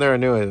is on there. I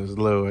knew it was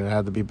Lou. It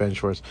had to be Ben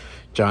Schwartz.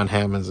 John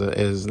Hamm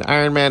is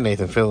Iron Man.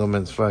 Nathan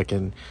Fillion's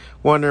fucking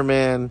Wonder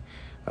Man.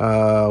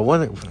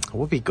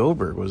 Whoopi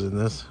Goldberg was in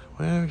this.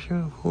 Who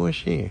was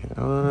she?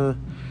 Who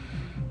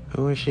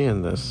was she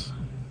in this?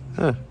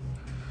 Huh.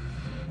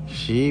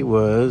 She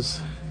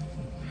was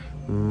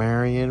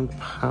Marion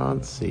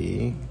Ponce,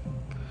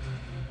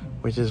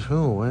 which is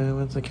who?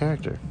 What's the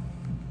character?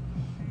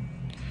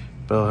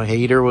 Bill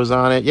Hader was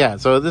on it. Yeah,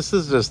 so this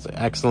is just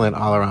excellent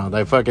all around.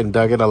 I fucking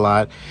dug it a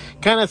lot.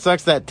 Kind of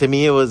sucks that to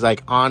me it was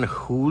on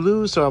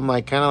Hulu, so I'm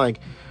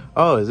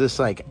oh, is this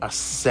a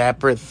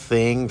separate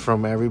thing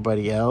from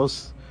everybody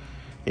else?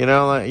 You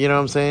know what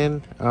I'm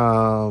saying?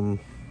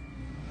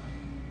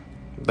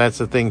 That's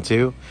the thing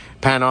too.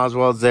 Patton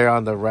Oswalt's there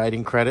on the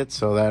writing credits,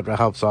 so that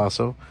helps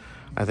also.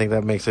 I think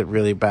that makes it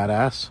really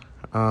badass.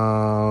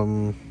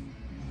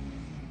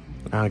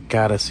 I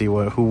gotta see who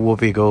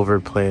Whoopi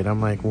Goldberg played.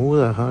 I'm who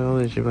the hell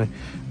did she play?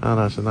 Oh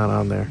no, she's not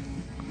on there.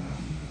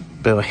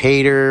 Bill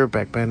Hader,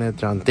 Beck Bennett,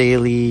 John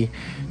Daly,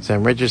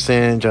 Sam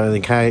Richardson,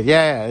 Jonathan Kite.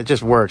 Yeah, it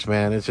just works,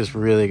 man. It's just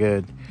really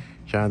good.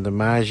 John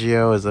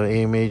DiMaggio is the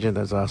AIM agent.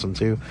 That's awesome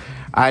too.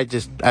 I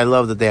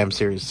love the damn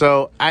series.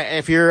 So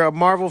if you're a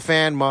Marvel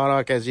fan,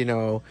 MODOK, as you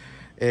know,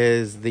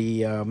 is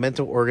the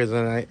mental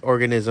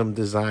organism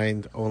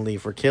designed only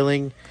for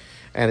killing,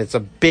 and it's a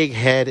big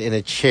head in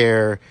a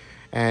chair.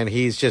 And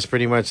he's just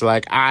pretty much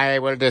I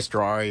will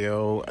destroy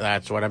you.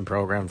 That's what I'm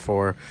programmed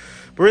for.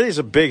 But really, it's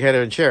a big head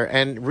in a chair.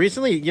 And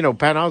recently, Patton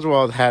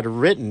Oswalt had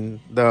written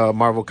the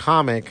Marvel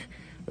comic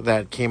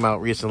that came out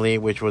recently,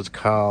 which was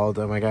called,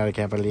 oh my God, I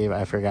can't believe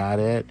I forgot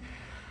it.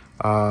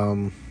 Let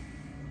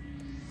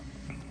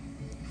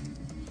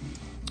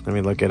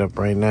me look it up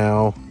right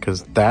now,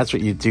 because that's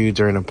what you do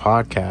during a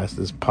podcast,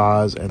 is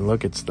pause and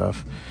look at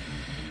stuff.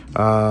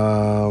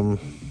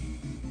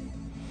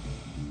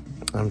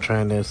 I'm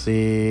trying to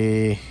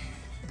see.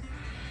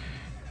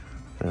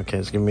 Okay,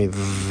 it's giving me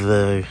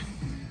the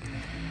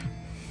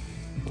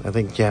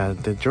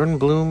Jordan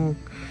Bloom,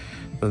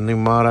 the new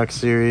MODOK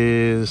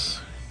series.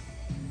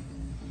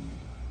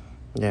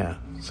 Yeah,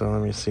 so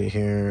let me see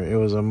here. It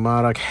was a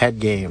MODOK Head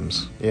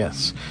Games.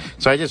 Yes.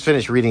 So I just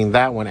finished reading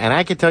that one, and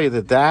I can tell you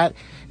that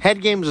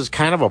Head Games is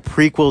kind of a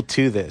prequel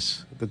to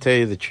this, to tell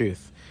you the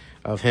truth,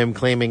 of him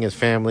claiming his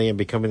family and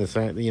becoming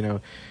the,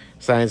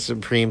 Science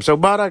Supreme. So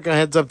MODOK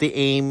heads up the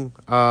AIM,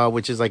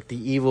 which is the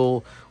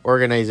evil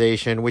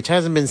organization, which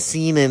hasn't been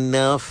seen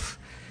enough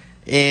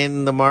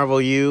in the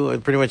Marvel U.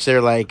 Pretty much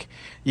they're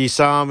you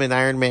saw them in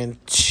Iron Man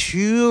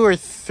 2 or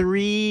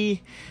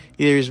 3.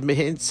 There's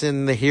hints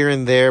in the here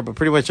and there, but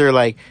pretty much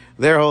they're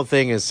their whole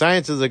thing is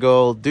science is the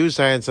goal. Do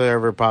science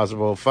wherever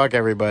possible. Fuck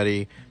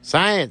everybody.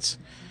 Science.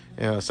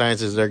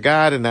 Science is their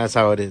god, and that's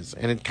how it is.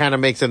 And it kind of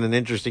makes it an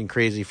interesting,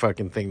 crazy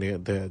fucking thing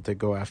to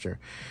go after.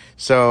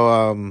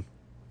 So,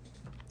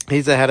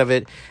 he's ahead of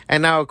it.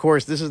 And now, of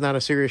course, this is not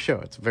a serious show.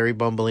 It's very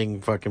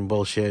bumbling fucking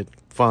bullshit,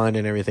 fun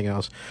and everything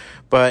else.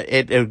 But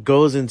it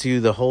goes into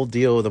the whole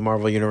deal of the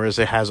Marvel Universe.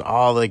 It has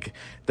all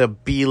the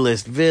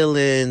B-list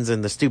villains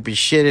and the stupid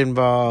shit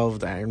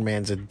involved. Iron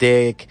Man's a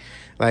dick.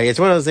 It's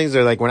one of those things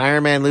where when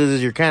Iron Man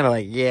loses, you're kind of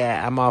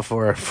yeah, I'm all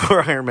for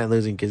Iron Man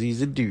losing because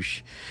he's a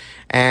douche.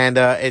 And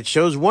it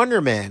shows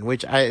Wonder Man,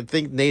 which I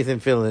think Nathan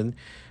Fillion,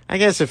 I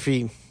guess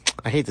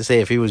I hate to say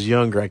if he was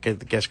younger, I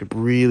guess could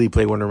really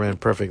play Wonder Man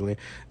perfectly.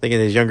 I think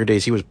in his younger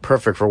days, he was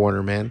perfect for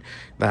Wonder Man.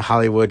 That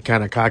Hollywood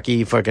kind of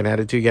cocky fucking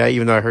attitude guy,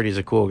 even though I heard he's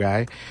a cool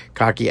guy.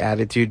 Cocky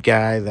attitude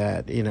guy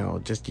that,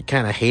 just you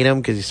kind of hate him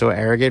because he's so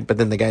arrogant, but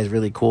then the guy's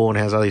really cool and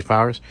has all these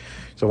powers.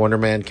 So Wonder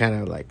Man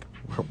kind of like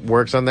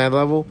works on that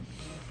level.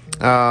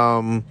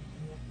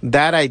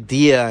 That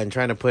idea and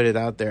trying to put it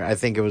out there, I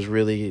think it was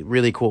really,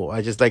 really cool.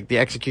 I just like the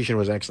execution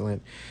was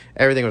excellent.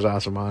 Everything was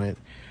awesome on it.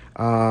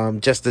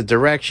 Just the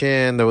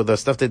direction, the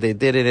stuff that they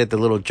did in it, the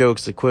little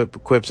jokes, the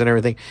quips and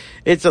everything.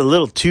 It's a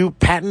little too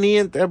Patton-y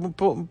at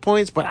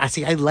points, but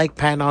I like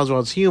Patton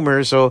Oswalt's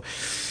humor, so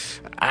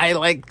I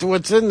liked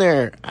what's in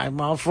there. I'm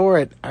all for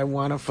it. I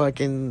want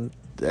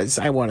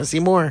to see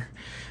more.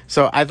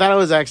 So I thought it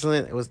was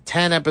excellent. It was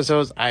 10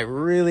 episodes. I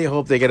really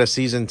hope they get a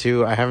season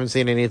 2. I haven't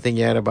seen anything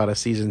yet about a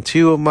season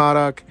 2 of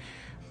MODOK,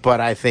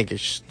 but I think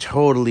it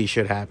totally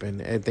should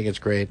happen. I think it's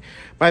great.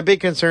 My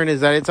big concern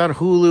is that it's on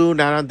Hulu,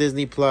 not on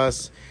Disney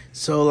Plus.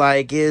 So,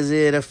 like, is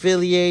it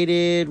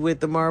affiliated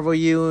with the Marvel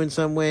U in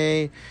some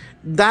way?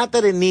 Not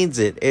that it needs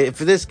it. If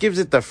this gives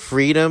it the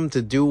freedom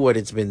to do what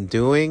it's been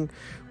doing,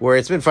 where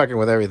it's been fucking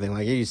with everything.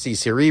 Like, you see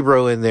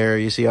Cerebro in there,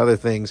 you see other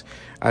things.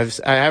 I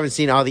haven't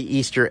seen all the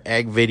Easter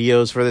egg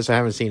videos for this. I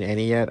haven't seen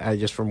any yet.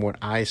 Just from what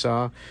I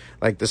saw.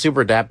 Like, the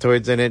Super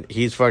Daptoid's in it.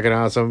 He's fucking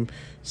awesome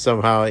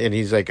somehow, and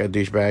he's like a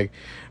douchebag.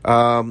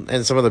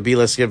 And some of the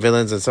B-list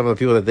villains and some of the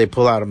people that they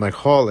pull out, I'm like,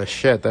 holy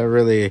shit, they're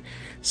really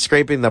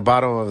scraping the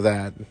bottom of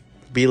that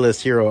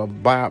B-list hero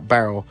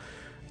barrel.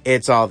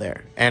 It's all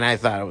there. And I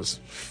thought it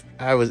was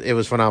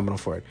phenomenal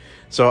for it.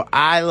 So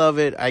I love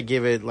it. I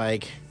give it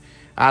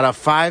out of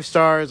 5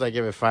 stars, I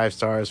give it 5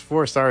 stars,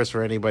 4 stars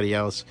for anybody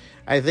else.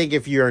 I think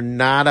if you're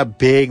not a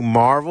big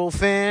Marvel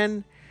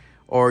fan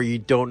or you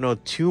don't know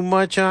too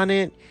much on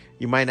it,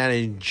 you might not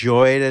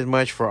enjoy it as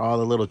much for all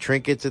the little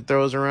trinkets it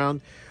throws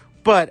around.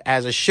 But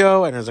as a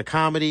show and as a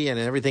comedy and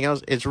everything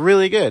else, it's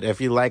really good. If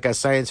you like a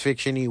science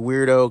fiction-y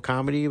weirdo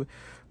comedy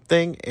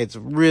thing, it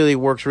really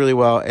works really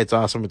well. It's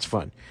awesome. It's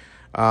fun.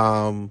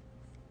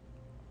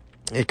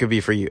 It could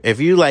be for you. If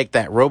you like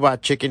that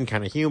robot chicken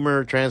kind of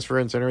humor,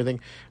 transference and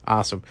everything,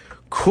 awesome.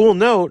 Cool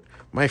note,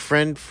 my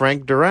friend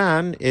Frank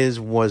Duran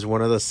was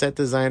one of the set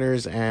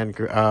designers and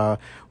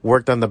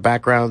worked on the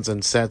backgrounds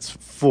and sets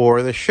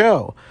for the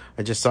show.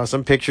 I just saw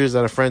some pictures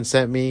that a friend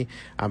sent me.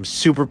 I'm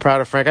super proud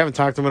of Frank. I haven't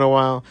talked to him in a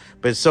while,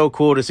 but it's so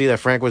cool to see that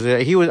Frank was there.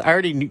 He was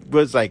already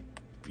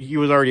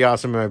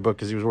awesome in my book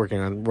because he was working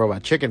on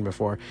Robot Chicken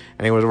before,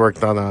 and he was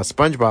worked on a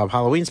SpongeBob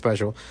Halloween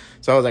special.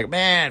 So I was like,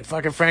 man,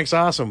 fucking Frank's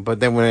awesome.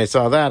 But then when I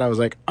saw that, I was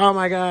like, oh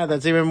my god,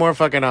 that's even more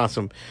fucking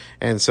awesome.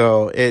 And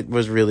so it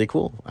was really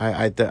cool.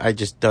 I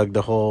just dug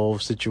the whole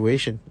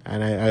situation,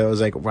 and I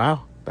was like,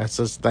 wow, that's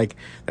just like,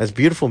 that's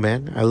beautiful,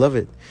 man. I love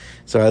it.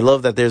 So I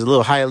love that there's a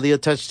little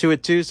Hialeah touch to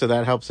it too, so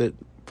that helps it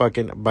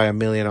fucking by a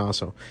million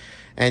also.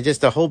 And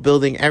just the whole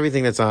building,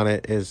 everything that's on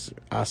it is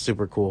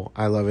super cool.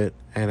 I love it,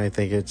 and I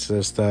think it's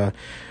just I'm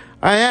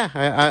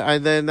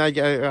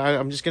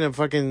just gonna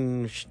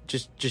fucking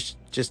just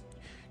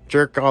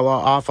jerk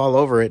off all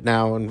over it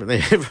now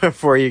and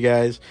for you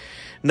guys.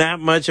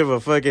 Not much of a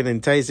fucking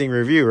enticing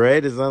review,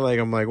 right? It's not like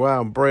I'm like, wow,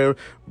 I'm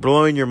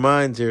blowing your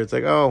minds here. It's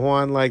like, oh,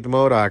 Juan liked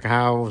MODOK.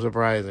 How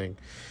surprising.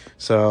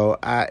 So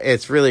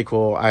it's really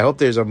cool. I hope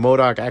there's a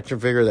MODOK action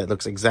figure that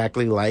looks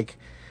exactly like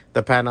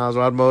the Patton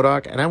Oswalt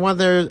MODOK, and I want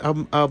there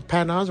a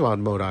Patton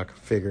Oswalt MODOK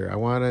figure. I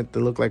want it to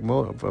look like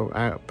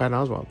Patton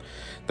Oswalt.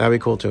 That'd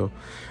be cool too.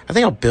 I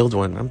think I'll build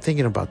one. I'm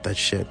thinking about that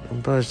shit.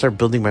 I'm gonna start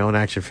building my own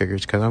action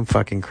figures because I'm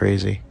fucking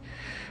crazy.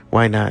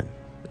 Why not?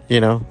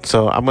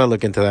 So I'm gonna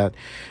look into that.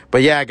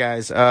 But yeah,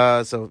 guys.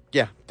 So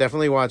yeah,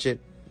 definitely watch it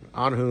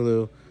on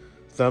Hulu.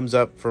 Thumbs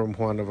up from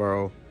Juan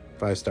Navarro.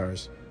 5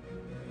 stars.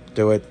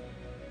 Do it.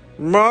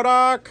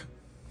 MODOK!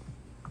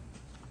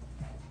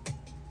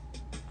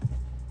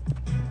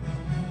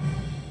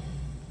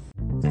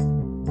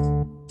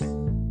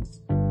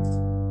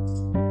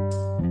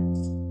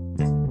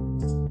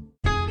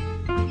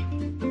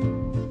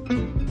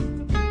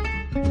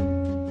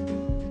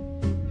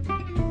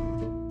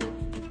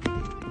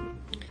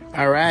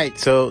 All right,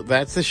 so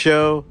that's the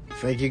show.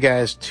 Thank you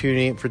guys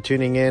for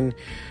tuning in.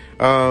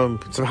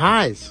 Some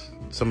highs,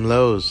 some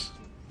lows,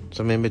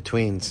 some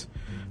in-betweens.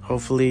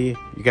 Hopefully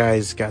you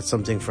guys got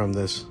something from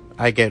this.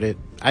 I get it.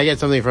 I get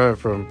something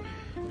from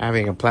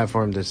having a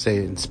platform to say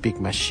and speak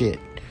my shit.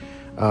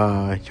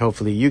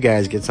 Hopefully you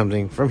guys get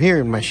something from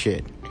hearing my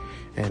shit.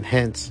 And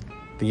hence,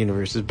 the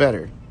universe is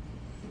better.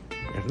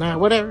 If not,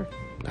 whatever.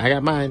 I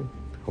got mine.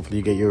 Hopefully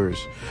you get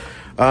yours.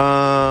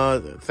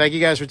 Thank you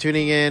guys for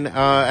tuning in.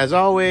 As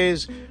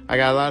always, I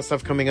got a lot of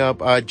stuff coming up.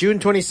 June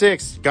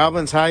 26th,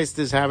 Goblins Heist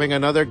is having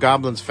another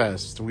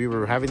GOBLINSFEST. We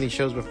were having these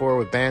shows before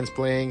with bands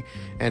playing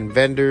and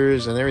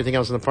vendors and everything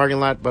else in the parking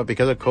lot, but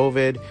because of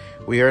COVID,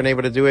 we aren't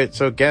able to do it.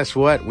 So guess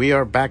what? We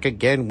are back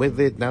again with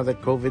it now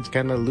that COVID's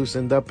kind of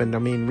loosened up. And I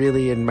mean,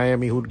 really, in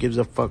Miami, who gives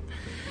a fuck?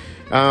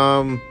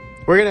 We're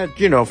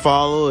gonna,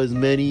 follow as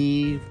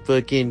many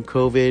fucking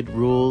COVID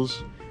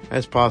rules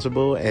as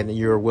possible, and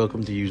you're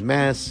welcome to use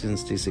masks and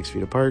stay 6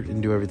 feet apart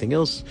and do everything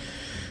else.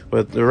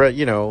 But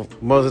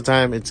most of the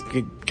time it's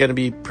gonna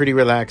be pretty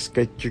relaxed.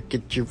 Get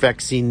your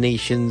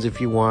vaccinations if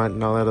you want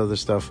and all that other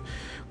stuff.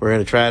 We're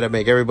gonna try to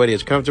make everybody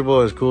as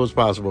comfortable, as cool as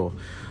possible.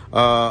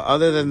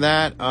 Other than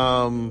that,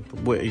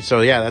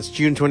 that's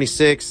June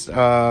 26th,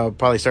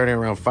 probably starting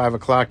around 5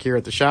 o'clock here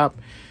at the shop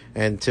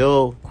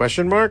until ?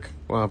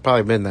 Well,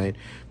 probably midnight,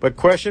 but ?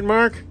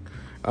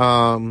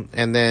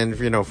 And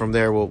then, from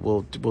there,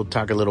 we'll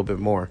talk a little bit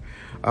more.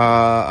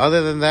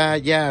 Other than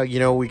that,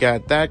 we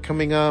got that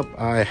coming up.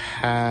 I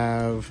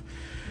have,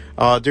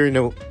 during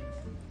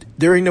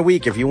the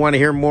week, if you want to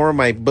hear more of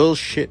my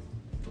bullshit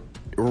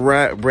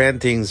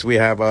rantings, we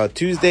have,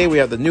 Tuesday, we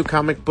have the new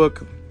comic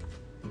book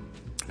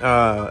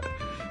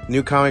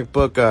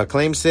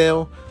claim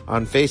sale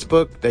on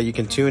Facebook that you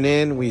can tune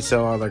in. We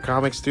sell all our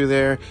comics through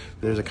there.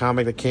 There's a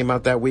comic that came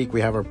out that week.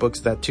 We have our books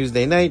that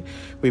Tuesday night.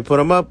 We put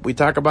them up. We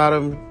talk about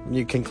them.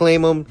 You can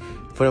claim them.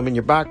 Put them in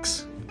your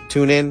box.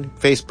 Tune in.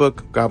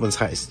 Facebook, Goblins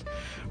Heist.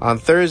 On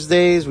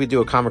Thursdays, we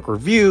do a comic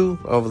review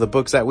of the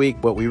books that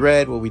week, what we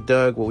read, what we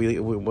dug, what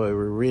we're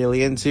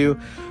really into.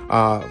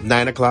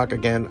 9 o'clock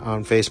again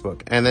on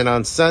Facebook. And then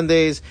on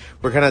Sundays,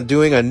 we're kind of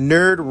doing a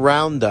nerd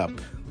roundup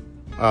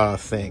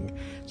thing.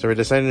 So we're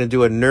deciding to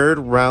do a nerd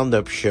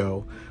roundup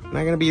show. I'm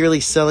not going to be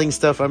really selling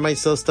stuff. I might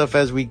sell stuff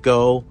as we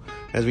go,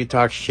 as we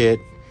talk shit.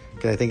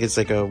 Because I think it's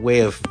like a way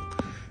of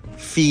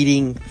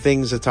feeding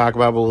things to talk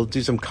about. But we'll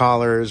do some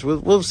callers.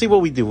 We'll see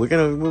what we do.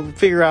 We'll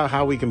figure out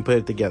how we can put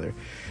it together.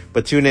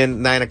 But tune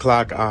in 9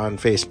 o'clock on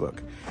Facebook.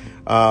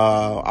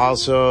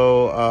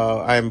 Also,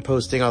 I'm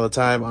posting all the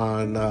time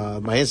on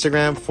my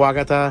Instagram,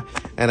 Fuagata.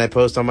 And I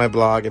post on my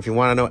blog. If you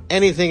want to know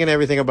anything and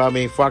everything about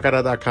me,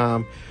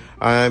 fuagata.com.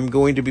 I'm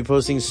going to be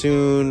posting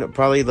soon,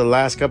 probably the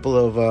last couple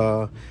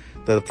of,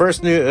 the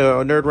first new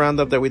nerd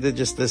roundup that we did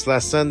just this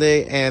last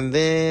Sunday. And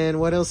then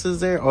what else is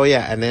there? Oh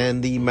yeah. And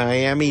then the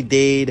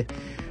Miami-Dade,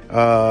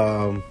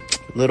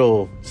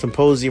 little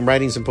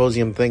writing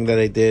symposium thing that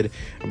I did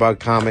about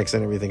comics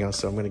and everything else.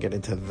 So I'm going to get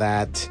into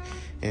that.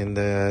 And,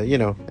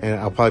 and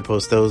I'll probably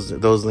post those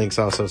links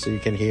also so you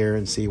can hear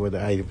and see what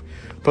I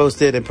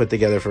posted and put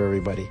together for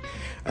everybody.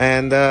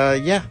 And,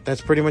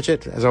 that's pretty much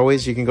it. As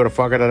always, you can go to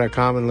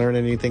fogata.com and learn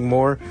anything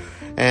more.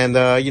 And,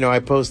 I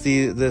post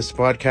this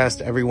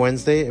podcast every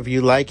Wednesday. If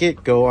you like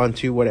it, go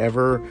onto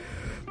whatever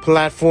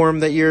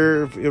platform that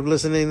you're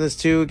listening to this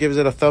to. Give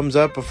it a thumbs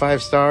up, a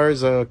 5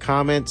 stars, a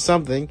comment,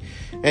 something,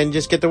 and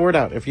just get the word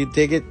out. If you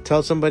dig it,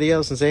 tell somebody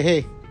else and say,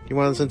 hey, you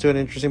want to listen to an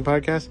interesting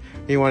podcast?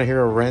 Or you want to hear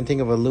a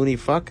ranting of a loony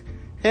fuck?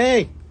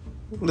 Hey,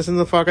 listen to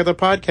the Fuck Other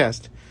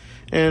podcast.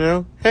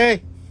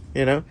 Hey,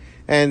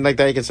 and like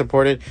that you can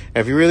support it.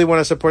 If you really want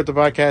to support the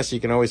podcast, you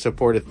can always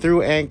support it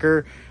through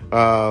Anchor.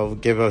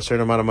 Give a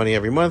certain amount of money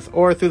every month,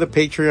 or through the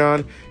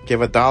Patreon. Give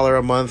 $1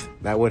 a month.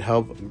 That would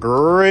help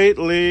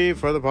greatly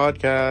for the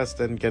podcast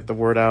and get the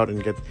word out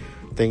and get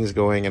things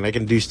going. And I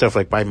can do stuff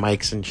like buy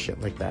mics and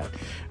shit like that.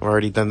 I've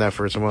already done that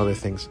for some other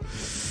things.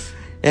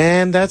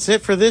 And that's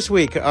it for this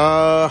week.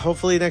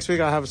 Hopefully next week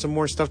I'll have some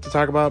more stuff to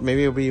talk about.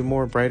 Maybe it'll be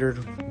more brighter,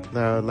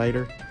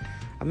 lighter.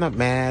 I'm not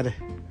mad.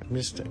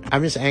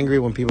 I'm just angry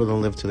when people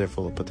don't live to their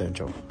full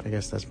potential. I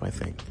guess that's my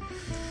thing.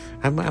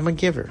 I'm a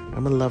giver.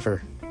 I'm a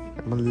lover.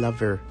 I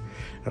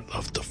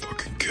love the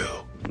fucking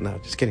girl. No,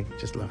 just kidding.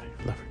 Just love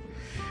her.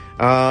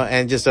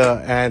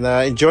 And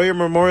enjoy your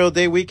Memorial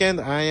Day weekend.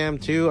 I am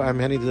too. I'm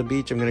heading to the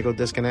beach. I'm gonna go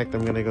disconnect.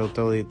 I'm gonna go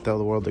totally tell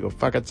the world to go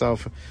fuck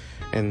itself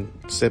and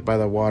sit by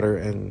the water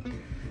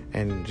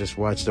and just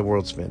watch the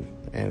world spin.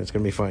 And it's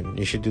gonna be fun.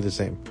 You should do the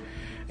same.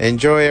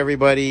 Enjoy,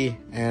 everybody,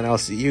 and I'll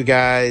see you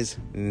guys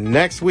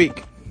next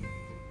week.